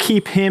 you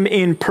keep him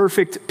in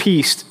perfect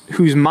peace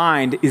whose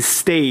mind is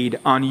stayed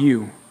on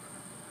you.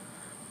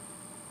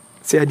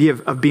 It's the idea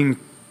of being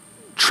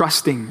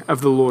trusting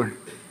of the Lord.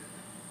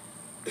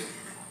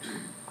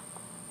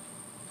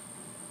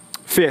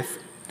 Fifth,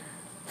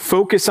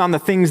 focus on the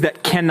things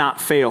that cannot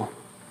fail.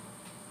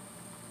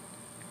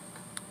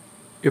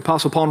 The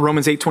Apostle Paul in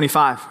Romans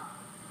 8:25.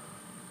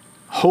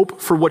 Hope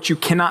for what you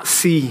cannot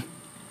see.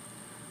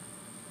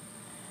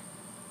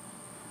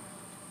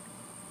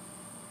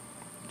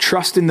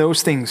 Trust in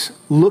those things.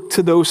 Look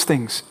to those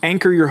things.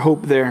 Anchor your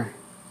hope there.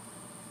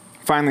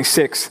 Finally,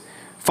 sixth,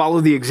 follow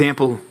the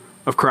example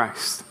of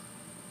Christ.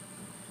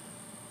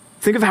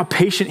 Think of how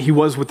patient he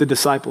was with the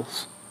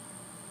disciples.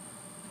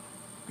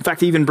 In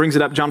fact, he even brings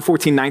it up, John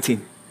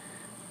 14:19.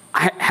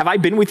 Have I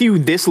been with you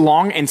this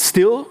long and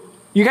still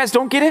you guys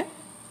don't get it?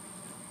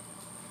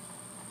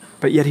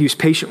 But yet he was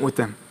patient with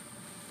them.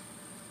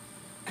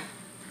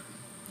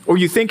 Or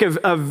you think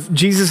of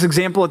Jesus'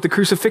 example at the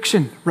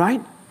crucifixion,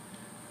 right?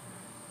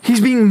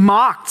 He's being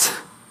mocked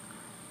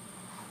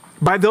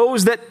by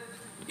those that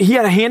he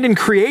had a hand in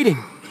creating.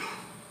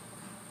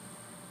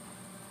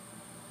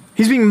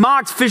 He's being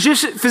mocked.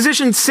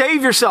 Physician,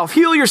 save yourself.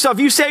 Heal yourself.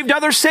 You saved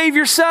others, save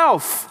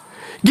yourself.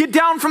 Get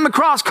down from the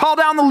cross. Call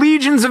down the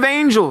legions of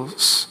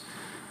angels.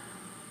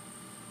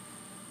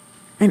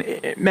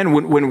 And men,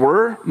 when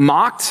we're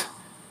mocked,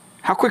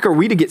 how quick are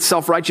we to get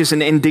self-righteous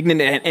and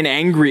indignant and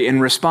angry in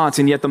response?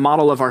 And yet the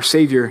model of our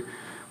Savior,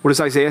 what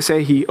does Isaiah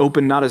say? He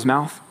opened not his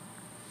mouth,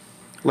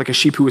 like a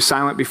sheep who was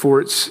silent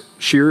before its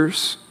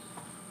shearers.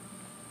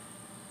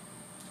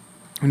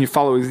 When you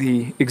follow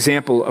the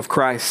example of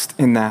Christ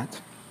in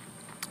that.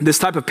 This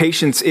type of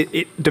patience,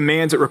 it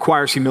demands, it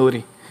requires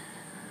humility.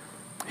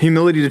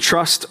 Humility to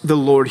trust the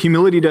Lord.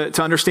 Humility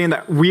to understand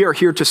that we are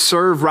here to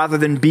serve rather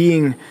than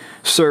being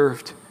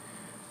served.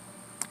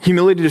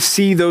 Humility to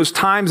see those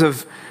times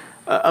of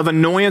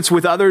annoyance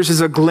with others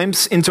as a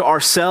glimpse into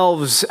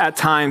ourselves at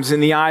times in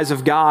the eyes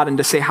of God, and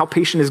to say, how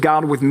patient is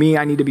God with me?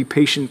 I need to be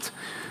patient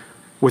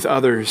with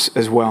others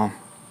as well.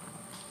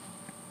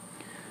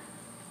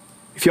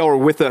 If y'all were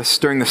with us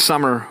during the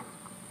summer,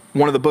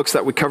 one of the books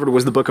that we covered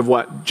was the book of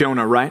what?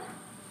 Jonah, right?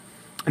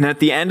 And at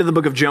the end of the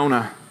book of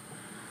Jonah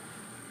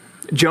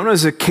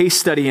is a case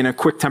study in a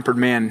quick-tempered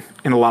man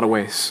in a lot of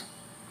ways.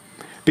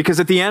 Because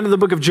at the end of the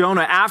book of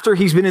Jonah, after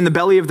he's been in the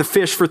belly of the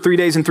fish for 3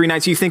 days and 3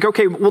 nights, you think,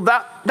 okay, well,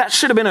 that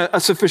should have been a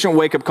sufficient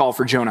wake-up call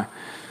for Jonah.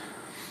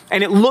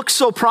 And it looks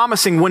so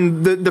promising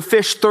when the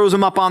fish throws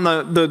him up on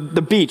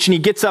the beach, and he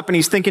gets up and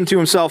he's thinking to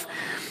himself,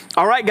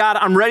 all right, God,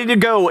 I'm ready to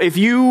go. If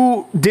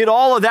you did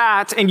all of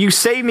that and you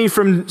saved me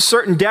from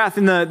certain death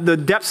in the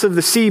depths of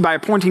the sea by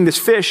appointing this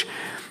fish,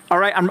 all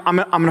right, I'm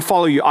going to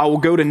follow you. I will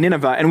go to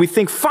Nineveh. And we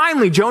think,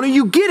 finally, Jonah,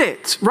 you get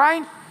it,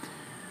 right?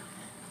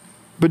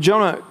 But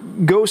Jonah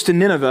goes to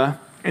Nineveh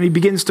and he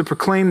begins to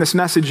proclaim this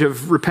message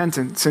of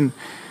repentance. And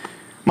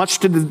much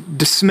to the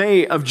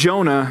dismay of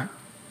Jonah,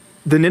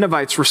 the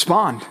Ninevites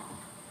respond.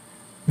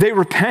 They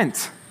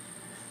repent.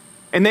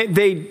 And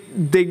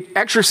they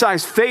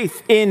exercise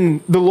faith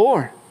in the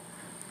Lord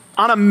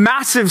on a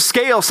massive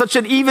scale, such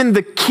that even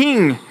the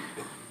king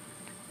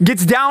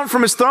gets down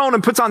from his throne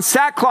and puts on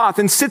sackcloth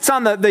and sits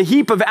on the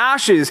heap of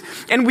ashes.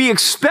 And we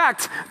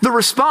expect the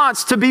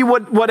response to be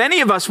what any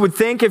of us would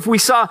think if we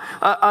saw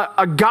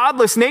a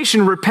godless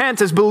nation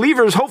repent. As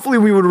believers, hopefully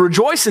we would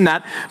rejoice in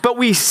that. But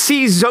we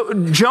see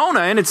Jonah,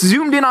 and it's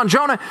zoomed in on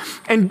Jonah.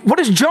 And what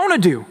does Jonah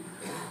do?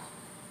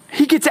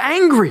 He gets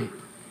angry.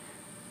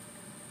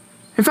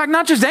 In fact,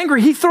 not just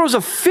angry, he throws a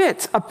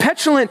fit, a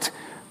petulant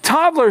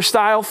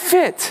toddler-style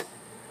fit.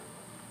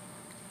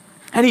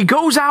 And he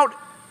goes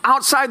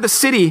outside the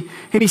city,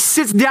 and he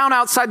sits down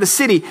outside the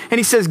city, and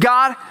he says,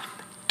 God,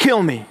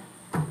 kill me.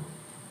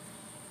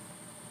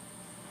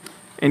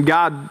 And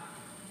God,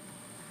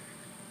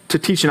 to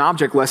teach an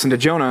object lesson to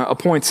Jonah,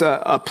 appoints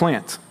a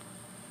plant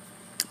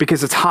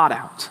because it's hot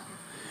out.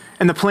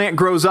 And the plant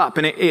grows up,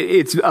 and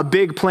it's a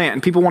big plant.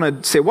 And people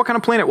want to say, what kind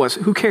of plant it was?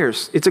 Who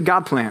cares? It's a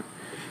God plant.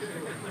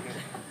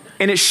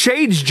 And it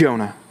shades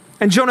Jonah.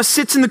 And Jonah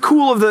sits in the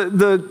cool of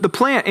the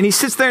plant, and he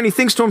sits there and he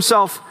thinks to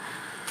himself,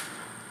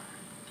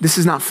 this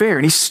is not fair.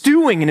 And he's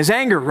stewing in his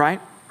anger, right?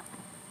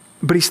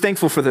 But he's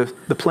thankful for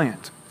the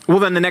plant. Well,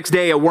 then the next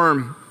day, a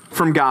worm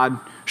from God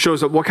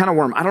shows up. What kind of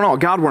worm? I don't know, a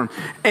God worm.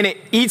 And it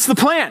eats the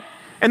plant,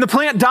 and the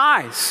plant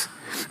dies.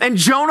 And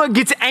Jonah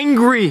gets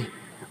angry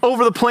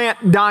over the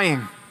plant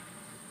dying.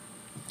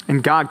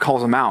 And God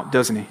calls him out,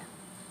 doesn't he?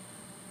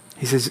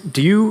 He says,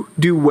 do you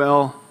do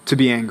well to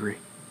be angry?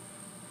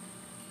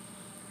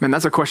 Man,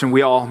 that's a question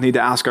we all need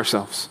to ask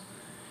ourselves.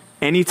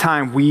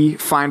 Anytime we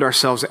find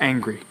ourselves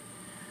angry,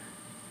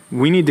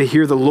 we need to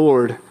hear the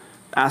Lord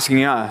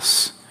asking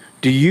us,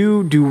 do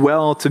you do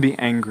well to be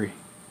angry?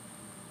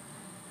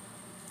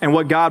 And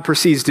what God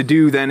proceeds to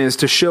do then is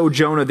to show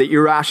Jonah the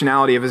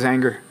irrationality of his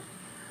anger.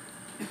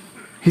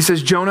 He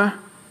says, Jonah,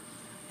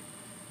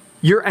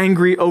 you're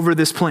angry over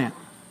this plant.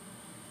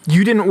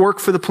 You didn't work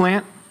for the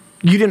plant.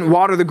 You didn't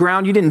water the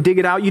ground. You didn't dig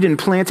it out. You didn't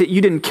plant it. You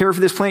didn't care for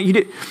this plant.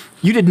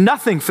 You did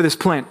nothing for this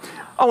plant.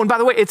 Oh, and by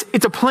the way,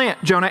 it's a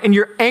plant, Jonah, and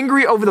you're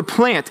angry over the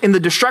plant and the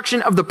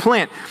destruction of the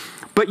plant,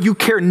 but you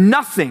care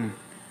nothing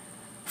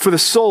for the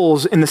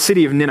souls in the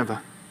city of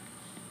Nineveh.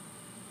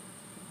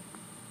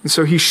 And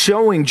so he's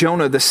showing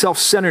Jonah the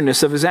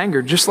self-centeredness of his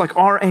anger, just like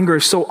our anger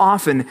is so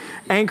often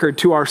anchored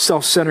to our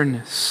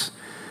self-centeredness.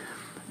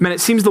 Man, it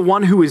seems the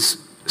one who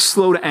is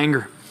slow to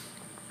anger,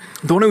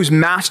 the one who's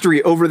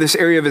mastery over this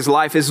area of his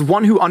life, is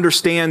one who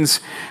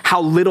understands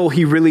how little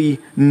he really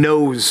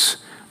knows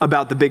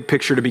about the big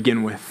picture to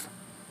begin with.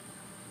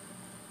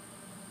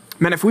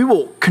 Man, if we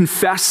will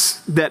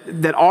confess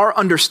that our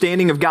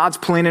understanding of God's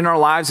plan in our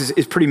lives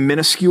is pretty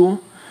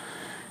minuscule,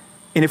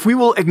 and if we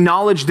will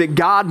acknowledge that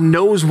God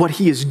knows what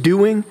he is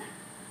doing,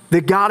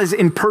 that God is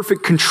in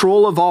perfect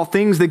control of all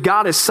things, that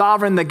God is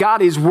sovereign, that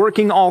God is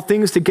working all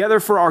things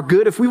together for our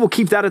good, if we will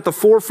keep that at the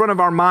forefront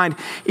of our mind,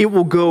 it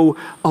will go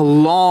a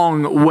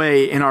long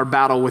way in our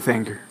battle with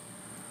anger.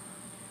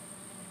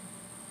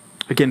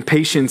 Again,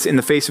 patience in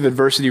the face of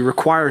adversity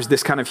requires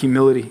this kind of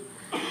humility,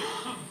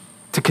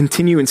 to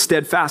continue in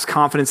steadfast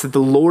confidence that the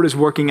Lord is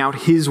working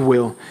out his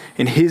will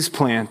and his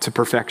plan to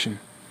perfection.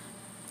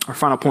 Our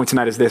final point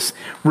tonight is this: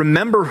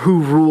 remember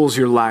who rules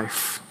your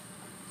life.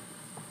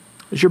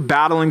 As you're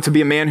battling to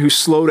be a man who's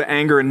slow to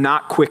anger and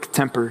not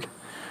quick-tempered,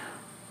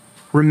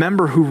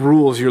 remember who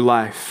rules your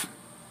life.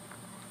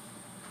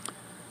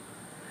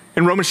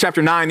 In Romans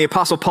chapter 9, the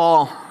Apostle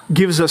Paul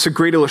gives us a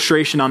great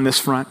illustration on this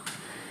front.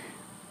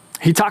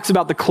 He talks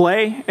about the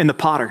clay and the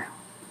potter.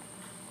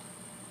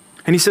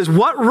 And he says,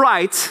 what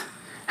right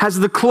has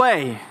the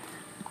clay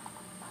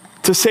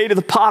to say to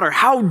the potter,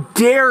 how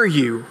dare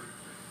you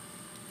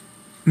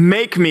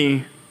make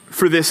me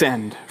for this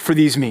end, for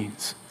these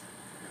means?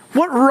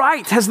 What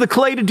right has the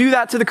clay to do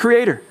that to the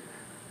Creator?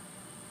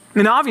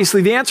 And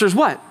obviously the answer is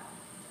what?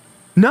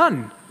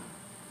 None.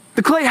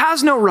 The clay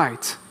has no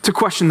right to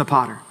question the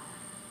potter.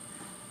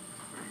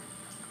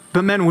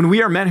 But men, when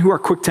we are men who are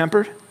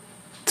quick-tempered,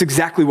 it's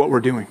exactly what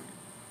we're doing.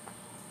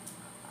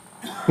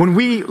 When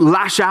we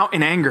lash out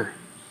in anger,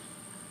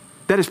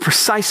 that is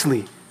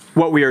precisely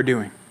what we are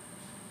doing.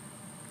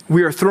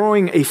 We are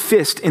throwing a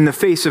fist in the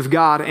face of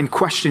God and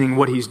questioning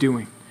what he's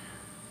doing.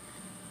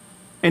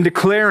 And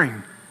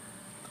declaring,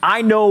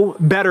 I know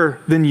better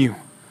than you.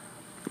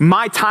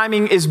 My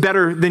timing is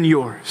better than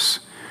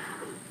yours.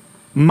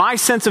 My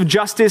sense of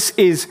justice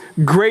is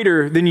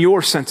greater than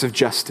your sense of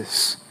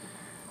justice.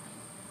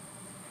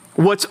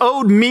 What's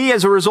owed me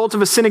as a result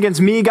of a sin against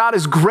me, God,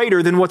 is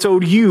greater than what's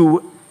owed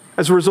you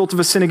as a result of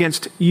a sin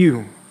against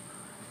you.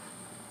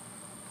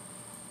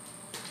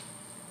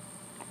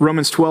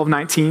 Romans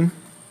 12:19.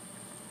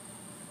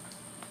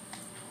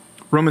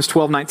 Romans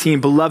 12:19,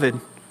 beloved,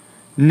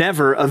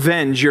 never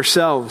avenge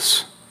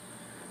yourselves,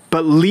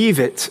 but leave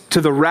it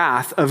to the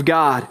wrath of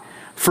God.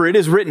 For it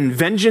is written,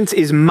 vengeance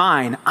is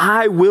mine,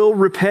 I will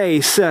repay,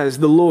 says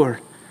the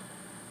Lord.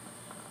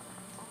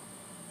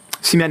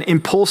 See, man,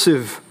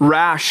 impulsive,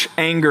 rash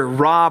anger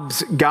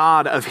robs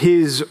God of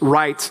his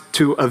right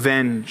to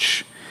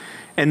avenge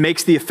and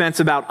makes the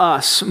offense about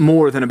us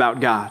more than about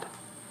God.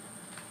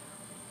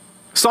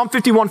 Psalm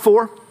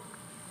 51:4.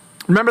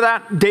 Remember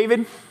that,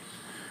 David?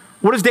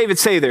 What does David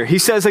say there? He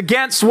says,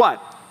 against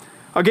what?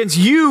 Against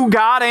you,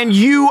 God, and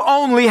you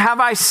only have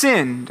I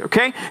sinned,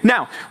 okay?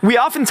 Now, we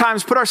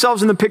oftentimes put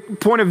ourselves in the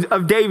point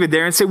of David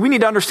there and say we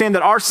need to understand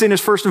that our sin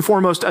is first and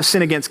foremost a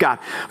sin against God.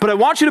 But I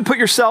want you to put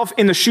yourself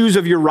in the shoes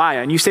of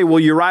Uriah. And you say, well,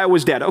 Uriah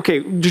was dead.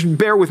 Okay, just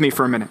bear with me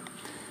for a minute.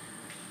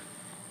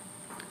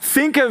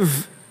 Think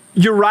of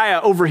Uriah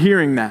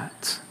overhearing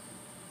that.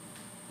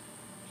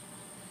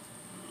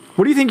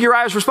 What do you think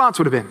Uriah's response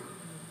would have been?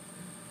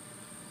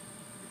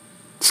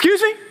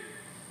 Excuse me?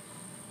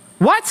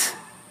 What?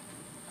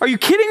 Are you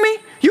kidding me?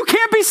 You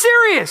can't be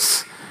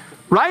serious,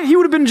 right? He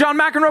would have been John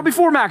McEnroe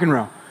before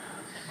McEnroe.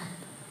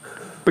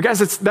 But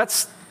guys,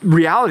 that's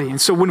reality. And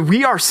so when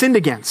we are sinned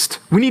against,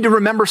 we need to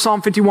remember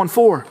Psalm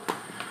 51:4,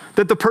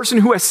 that the person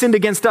who has sinned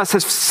against us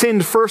has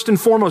sinned first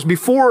and foremost.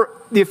 Before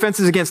the offense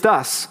is against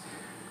us,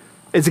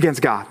 it's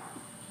against God.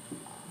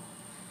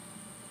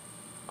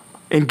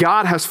 And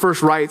God has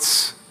first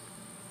rights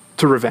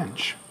to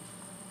revenge.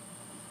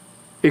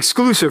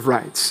 Exclusive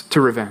rights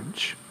to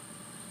revenge.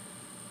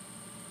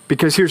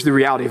 Because here's the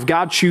reality. If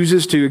God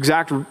chooses to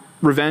exact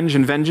revenge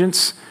and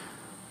vengeance,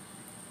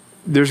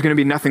 there's going to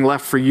be nothing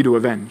left for you to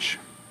avenge.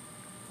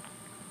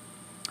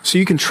 So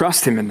you can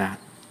trust him in that.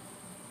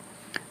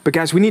 But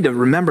guys, we need to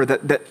remember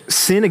that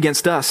sin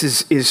against us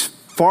is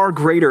far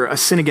greater a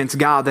sin against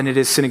God than it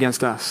is sin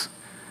against us.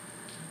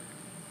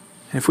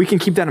 And if we can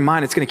keep that in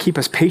mind, it's going to keep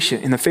us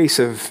patient in the face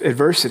of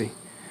adversity.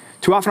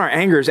 Too often our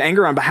anger is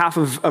anger on behalf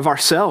of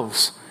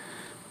ourselves,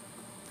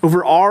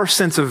 over our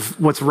sense of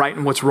what's right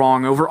and what's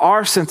wrong, over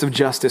our sense of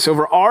justice,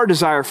 over our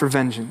desire for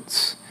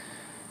vengeance.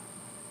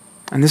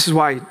 And this is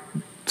why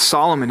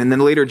Solomon and then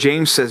later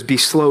James says, be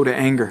slow to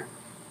anger.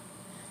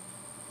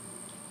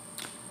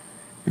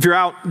 If you're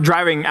out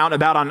driving out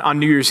and about on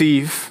New Year's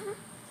Eve,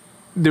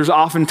 there's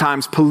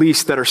oftentimes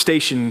police that are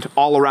stationed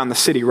all around the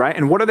city, right?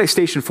 And what are they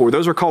stationed for?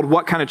 Those are called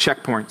what kind of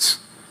checkpoints?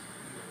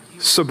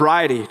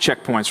 Sobriety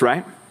checkpoints,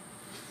 right?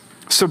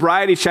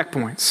 Sobriety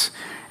checkpoints.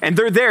 And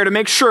they're there to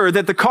make sure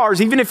that the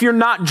cars, even if you're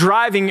not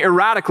driving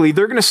erratically,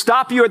 they're going to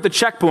stop you at the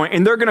checkpoint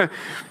and they're going to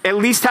at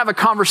least have a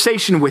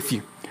conversation with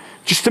you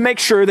just to make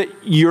sure that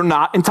you're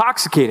not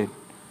intoxicated.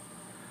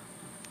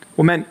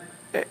 Well, man,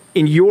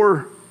 in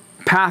your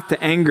path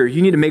to anger,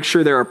 you need to make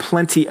sure there are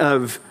plenty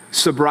of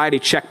sobriety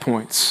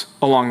checkpoints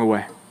along the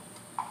way.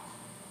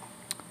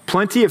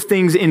 Plenty of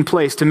things in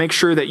place to make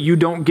sure that you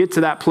don't get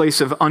to that place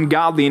of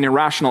ungodly and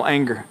irrational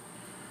anger.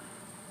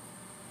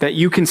 That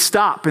you can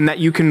stop and that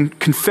you can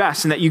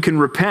confess and that you can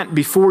repent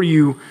before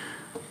you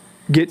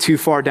get too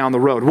far down the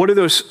road. What do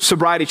those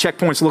sobriety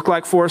checkpoints look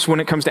like for us when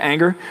it comes to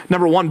anger?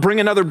 Number one, bring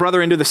another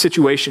brother into the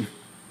situation.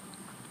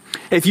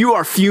 If you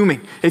are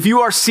fuming, if you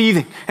are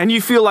seething, and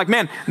you feel like,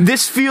 man,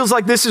 this feels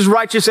like this is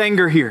righteous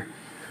anger here,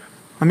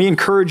 let me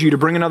encourage you to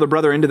bring another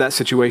brother into that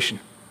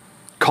situation.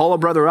 Call a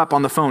brother up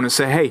on the phone and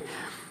say, hey,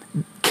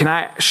 can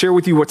I share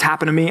with you what's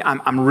happened to me?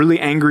 I'm really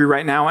angry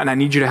right now, and I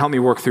need you to help me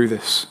work through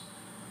this.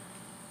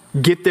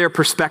 Get their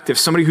perspective,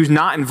 somebody who's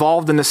not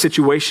involved in the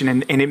situation,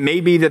 and it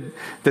may be that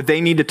they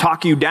need to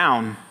talk you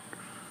down.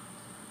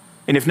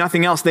 And if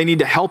nothing else, they need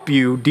to help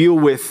you deal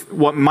with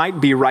what might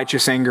be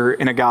righteous anger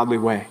in a godly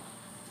way.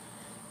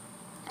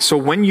 So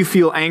when you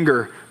feel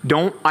anger,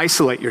 don't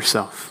isolate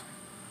yourself.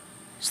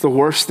 It's the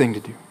worst thing to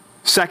do.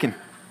 Second,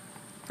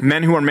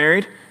 men who are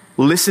married,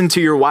 listen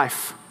to your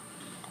wife.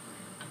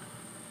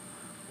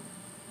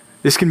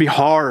 This can be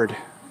hard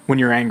when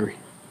you're angry.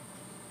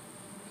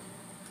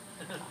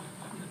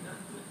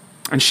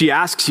 And she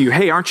asks you,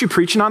 hey, aren't you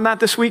preaching on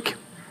that this week?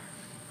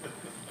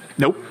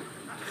 Nope.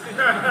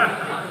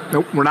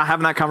 Nope, we're not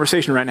having that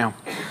conversation right now.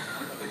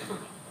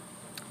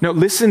 No,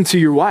 listen to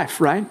your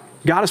wife, right?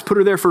 God has put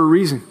her there for a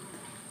reason.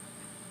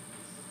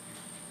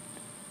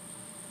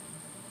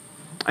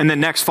 And then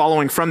next,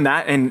 following from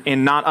that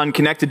and not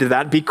unconnected to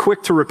that, be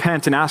quick to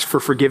repent and ask for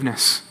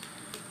forgiveness.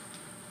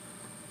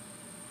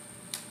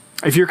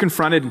 If you're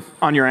confronted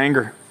on your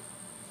anger,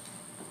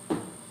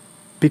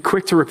 be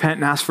quick to repent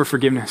and ask for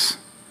forgiveness.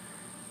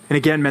 And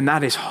again, man,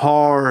 that is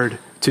hard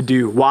to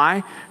do.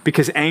 Why?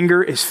 Because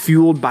anger is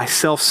fueled by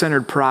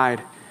self-centered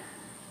pride.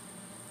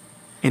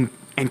 And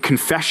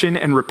confession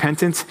and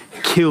repentance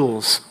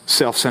kills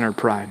self-centered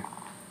pride.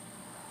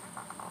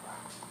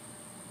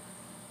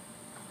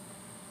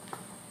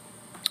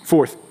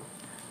 Fourth,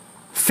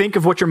 think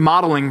of what you're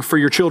modeling for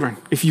your children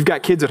if you've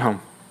got kids at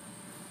home.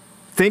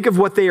 Think of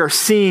what they are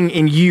seeing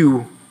in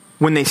you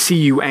when they see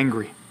you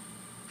angry.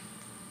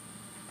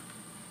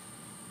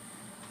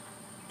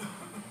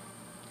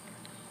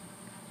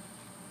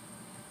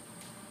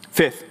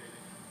 Fifth,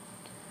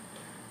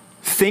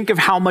 think of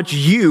how much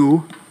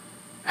you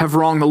have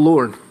wronged the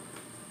Lord.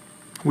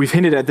 We've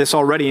hinted at this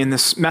already in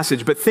this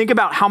message, but think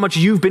about how much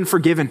you've been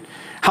forgiven,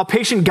 how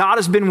patient God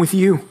has been with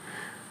you,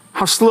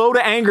 how slow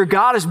to anger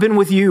God has been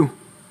with you.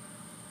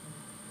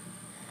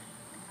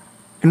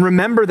 And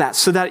remember that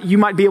so that you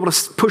might be able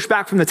to push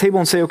back from the table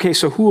and say, okay,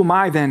 so who am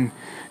I then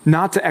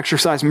not to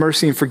exercise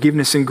mercy and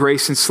forgiveness and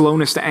grace and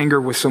slowness to anger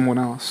with someone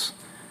else?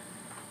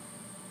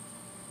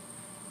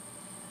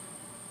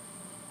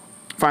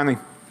 Finally,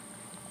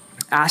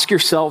 ask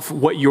yourself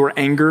what your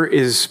anger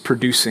is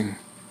producing.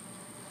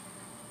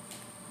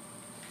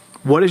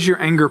 What is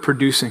your anger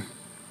producing?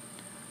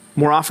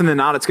 More often than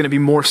not, it's going to be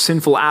more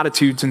sinful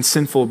attitudes and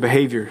sinful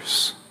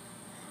behaviors.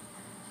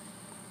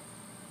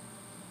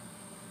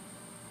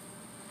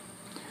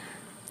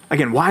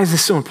 Again, why is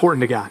this so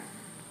important to God?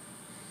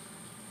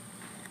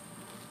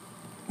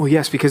 Well,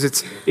 yes, because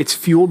it's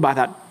fueled by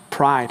that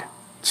pride.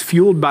 It's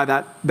fueled by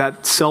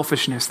that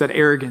selfishness, that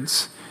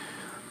arrogance.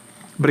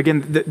 But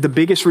again, the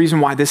biggest reason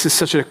why this is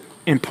such an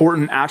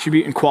important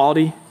attribute and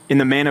quality in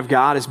the man of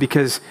God is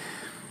because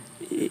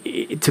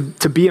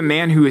to be a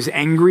man who is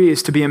angry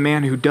is to be a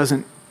man who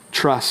doesn't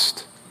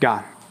trust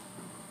God.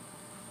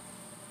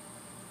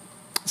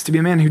 It's to be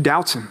a man who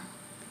doubts him,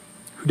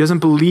 who doesn't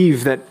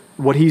believe that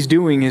what he's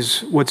doing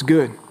is what's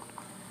good,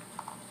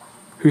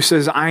 who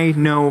says, I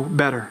know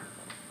better,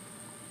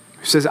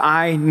 who says,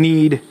 I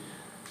need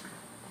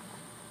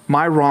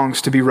my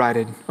wrongs to be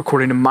righted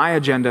according to my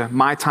agenda,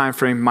 my time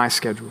frame, my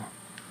schedule.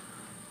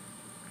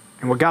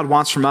 And what God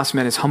wants from us,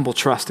 men, is humble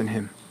trust in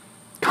him,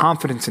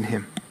 confidence in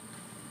him,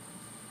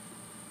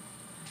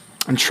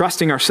 and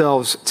trusting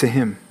ourselves to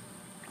him.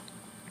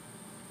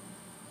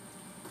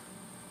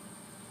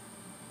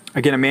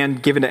 Again, a man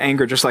given to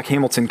anger, just like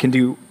Hamilton, can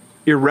do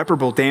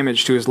irreparable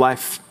damage to his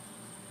life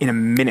in a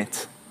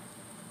minute.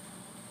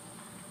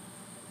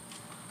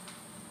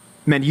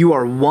 Men, you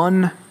are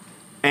one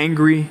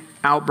angry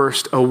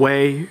outburst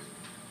away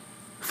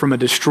from a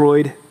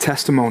destroyed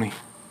testimony,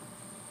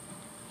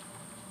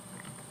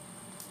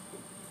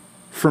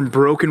 from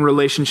broken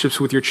relationships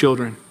with your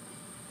children,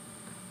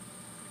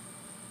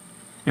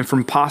 and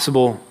from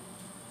possible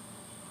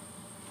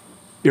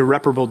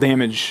irreparable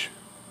damage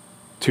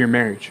to your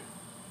marriage.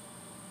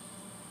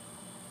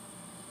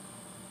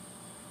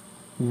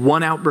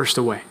 One outburst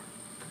away.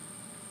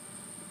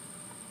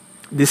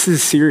 This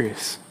is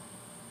serious.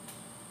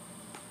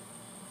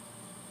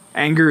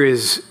 Anger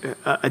is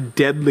a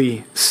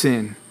deadly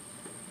sin,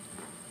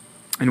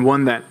 and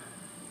one that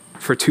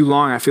for too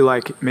long I feel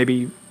like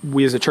maybe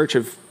we as a church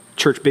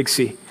Big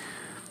C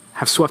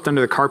have swept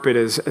under the carpet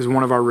as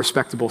one of our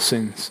respectable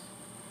sins.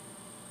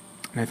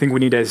 And I think we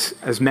need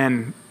as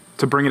men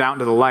to bring it out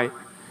into the light,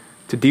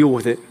 to deal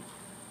with it,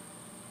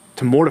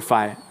 to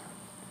mortify it,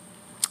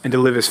 and to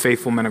live as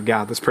faithful men of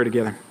God. Let's pray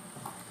together.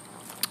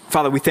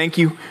 Father, we thank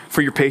you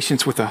for your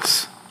patience with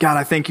us. God,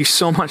 I thank you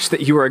so much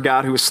that you are a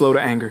God who is slow to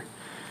anger.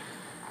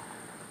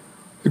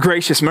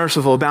 Gracious,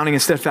 merciful, abounding in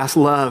steadfast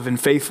love and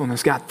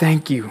faithfulness. God,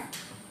 thank you.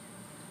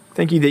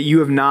 Thank you that you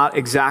have not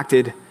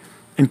exacted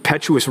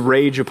impetuous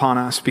rage upon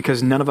us,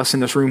 because none of us in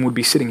this room would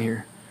be sitting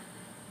here.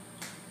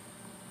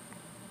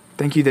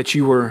 Thank you that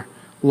you were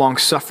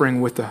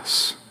long-suffering with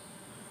us,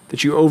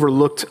 that you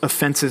overlooked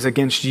offenses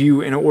against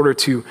you in order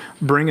to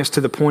bring us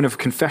to the point of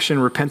confession,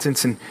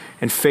 repentance,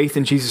 and faith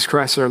in Jesus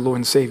Christ, our Lord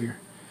and Savior.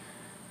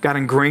 God,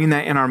 ingrain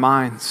that in our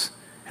minds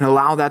and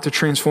allow that to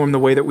transform the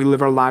way that we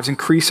live our lives.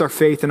 Increase our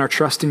faith and our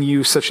trust in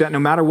you such that no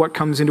matter what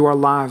comes into our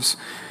lives,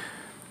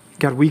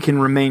 God, we can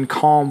remain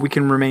calm, we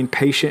can remain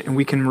patient, and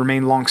we can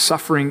remain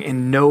long-suffering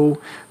and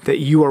know that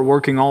you are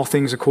working all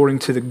things according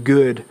to the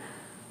good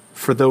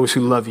for those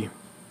who love you.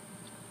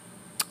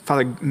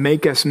 Father,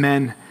 make us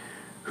men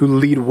who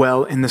lead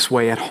well in this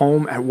way at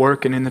home, at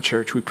work, and in the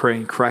church. We pray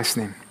in Christ's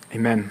name.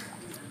 Amen.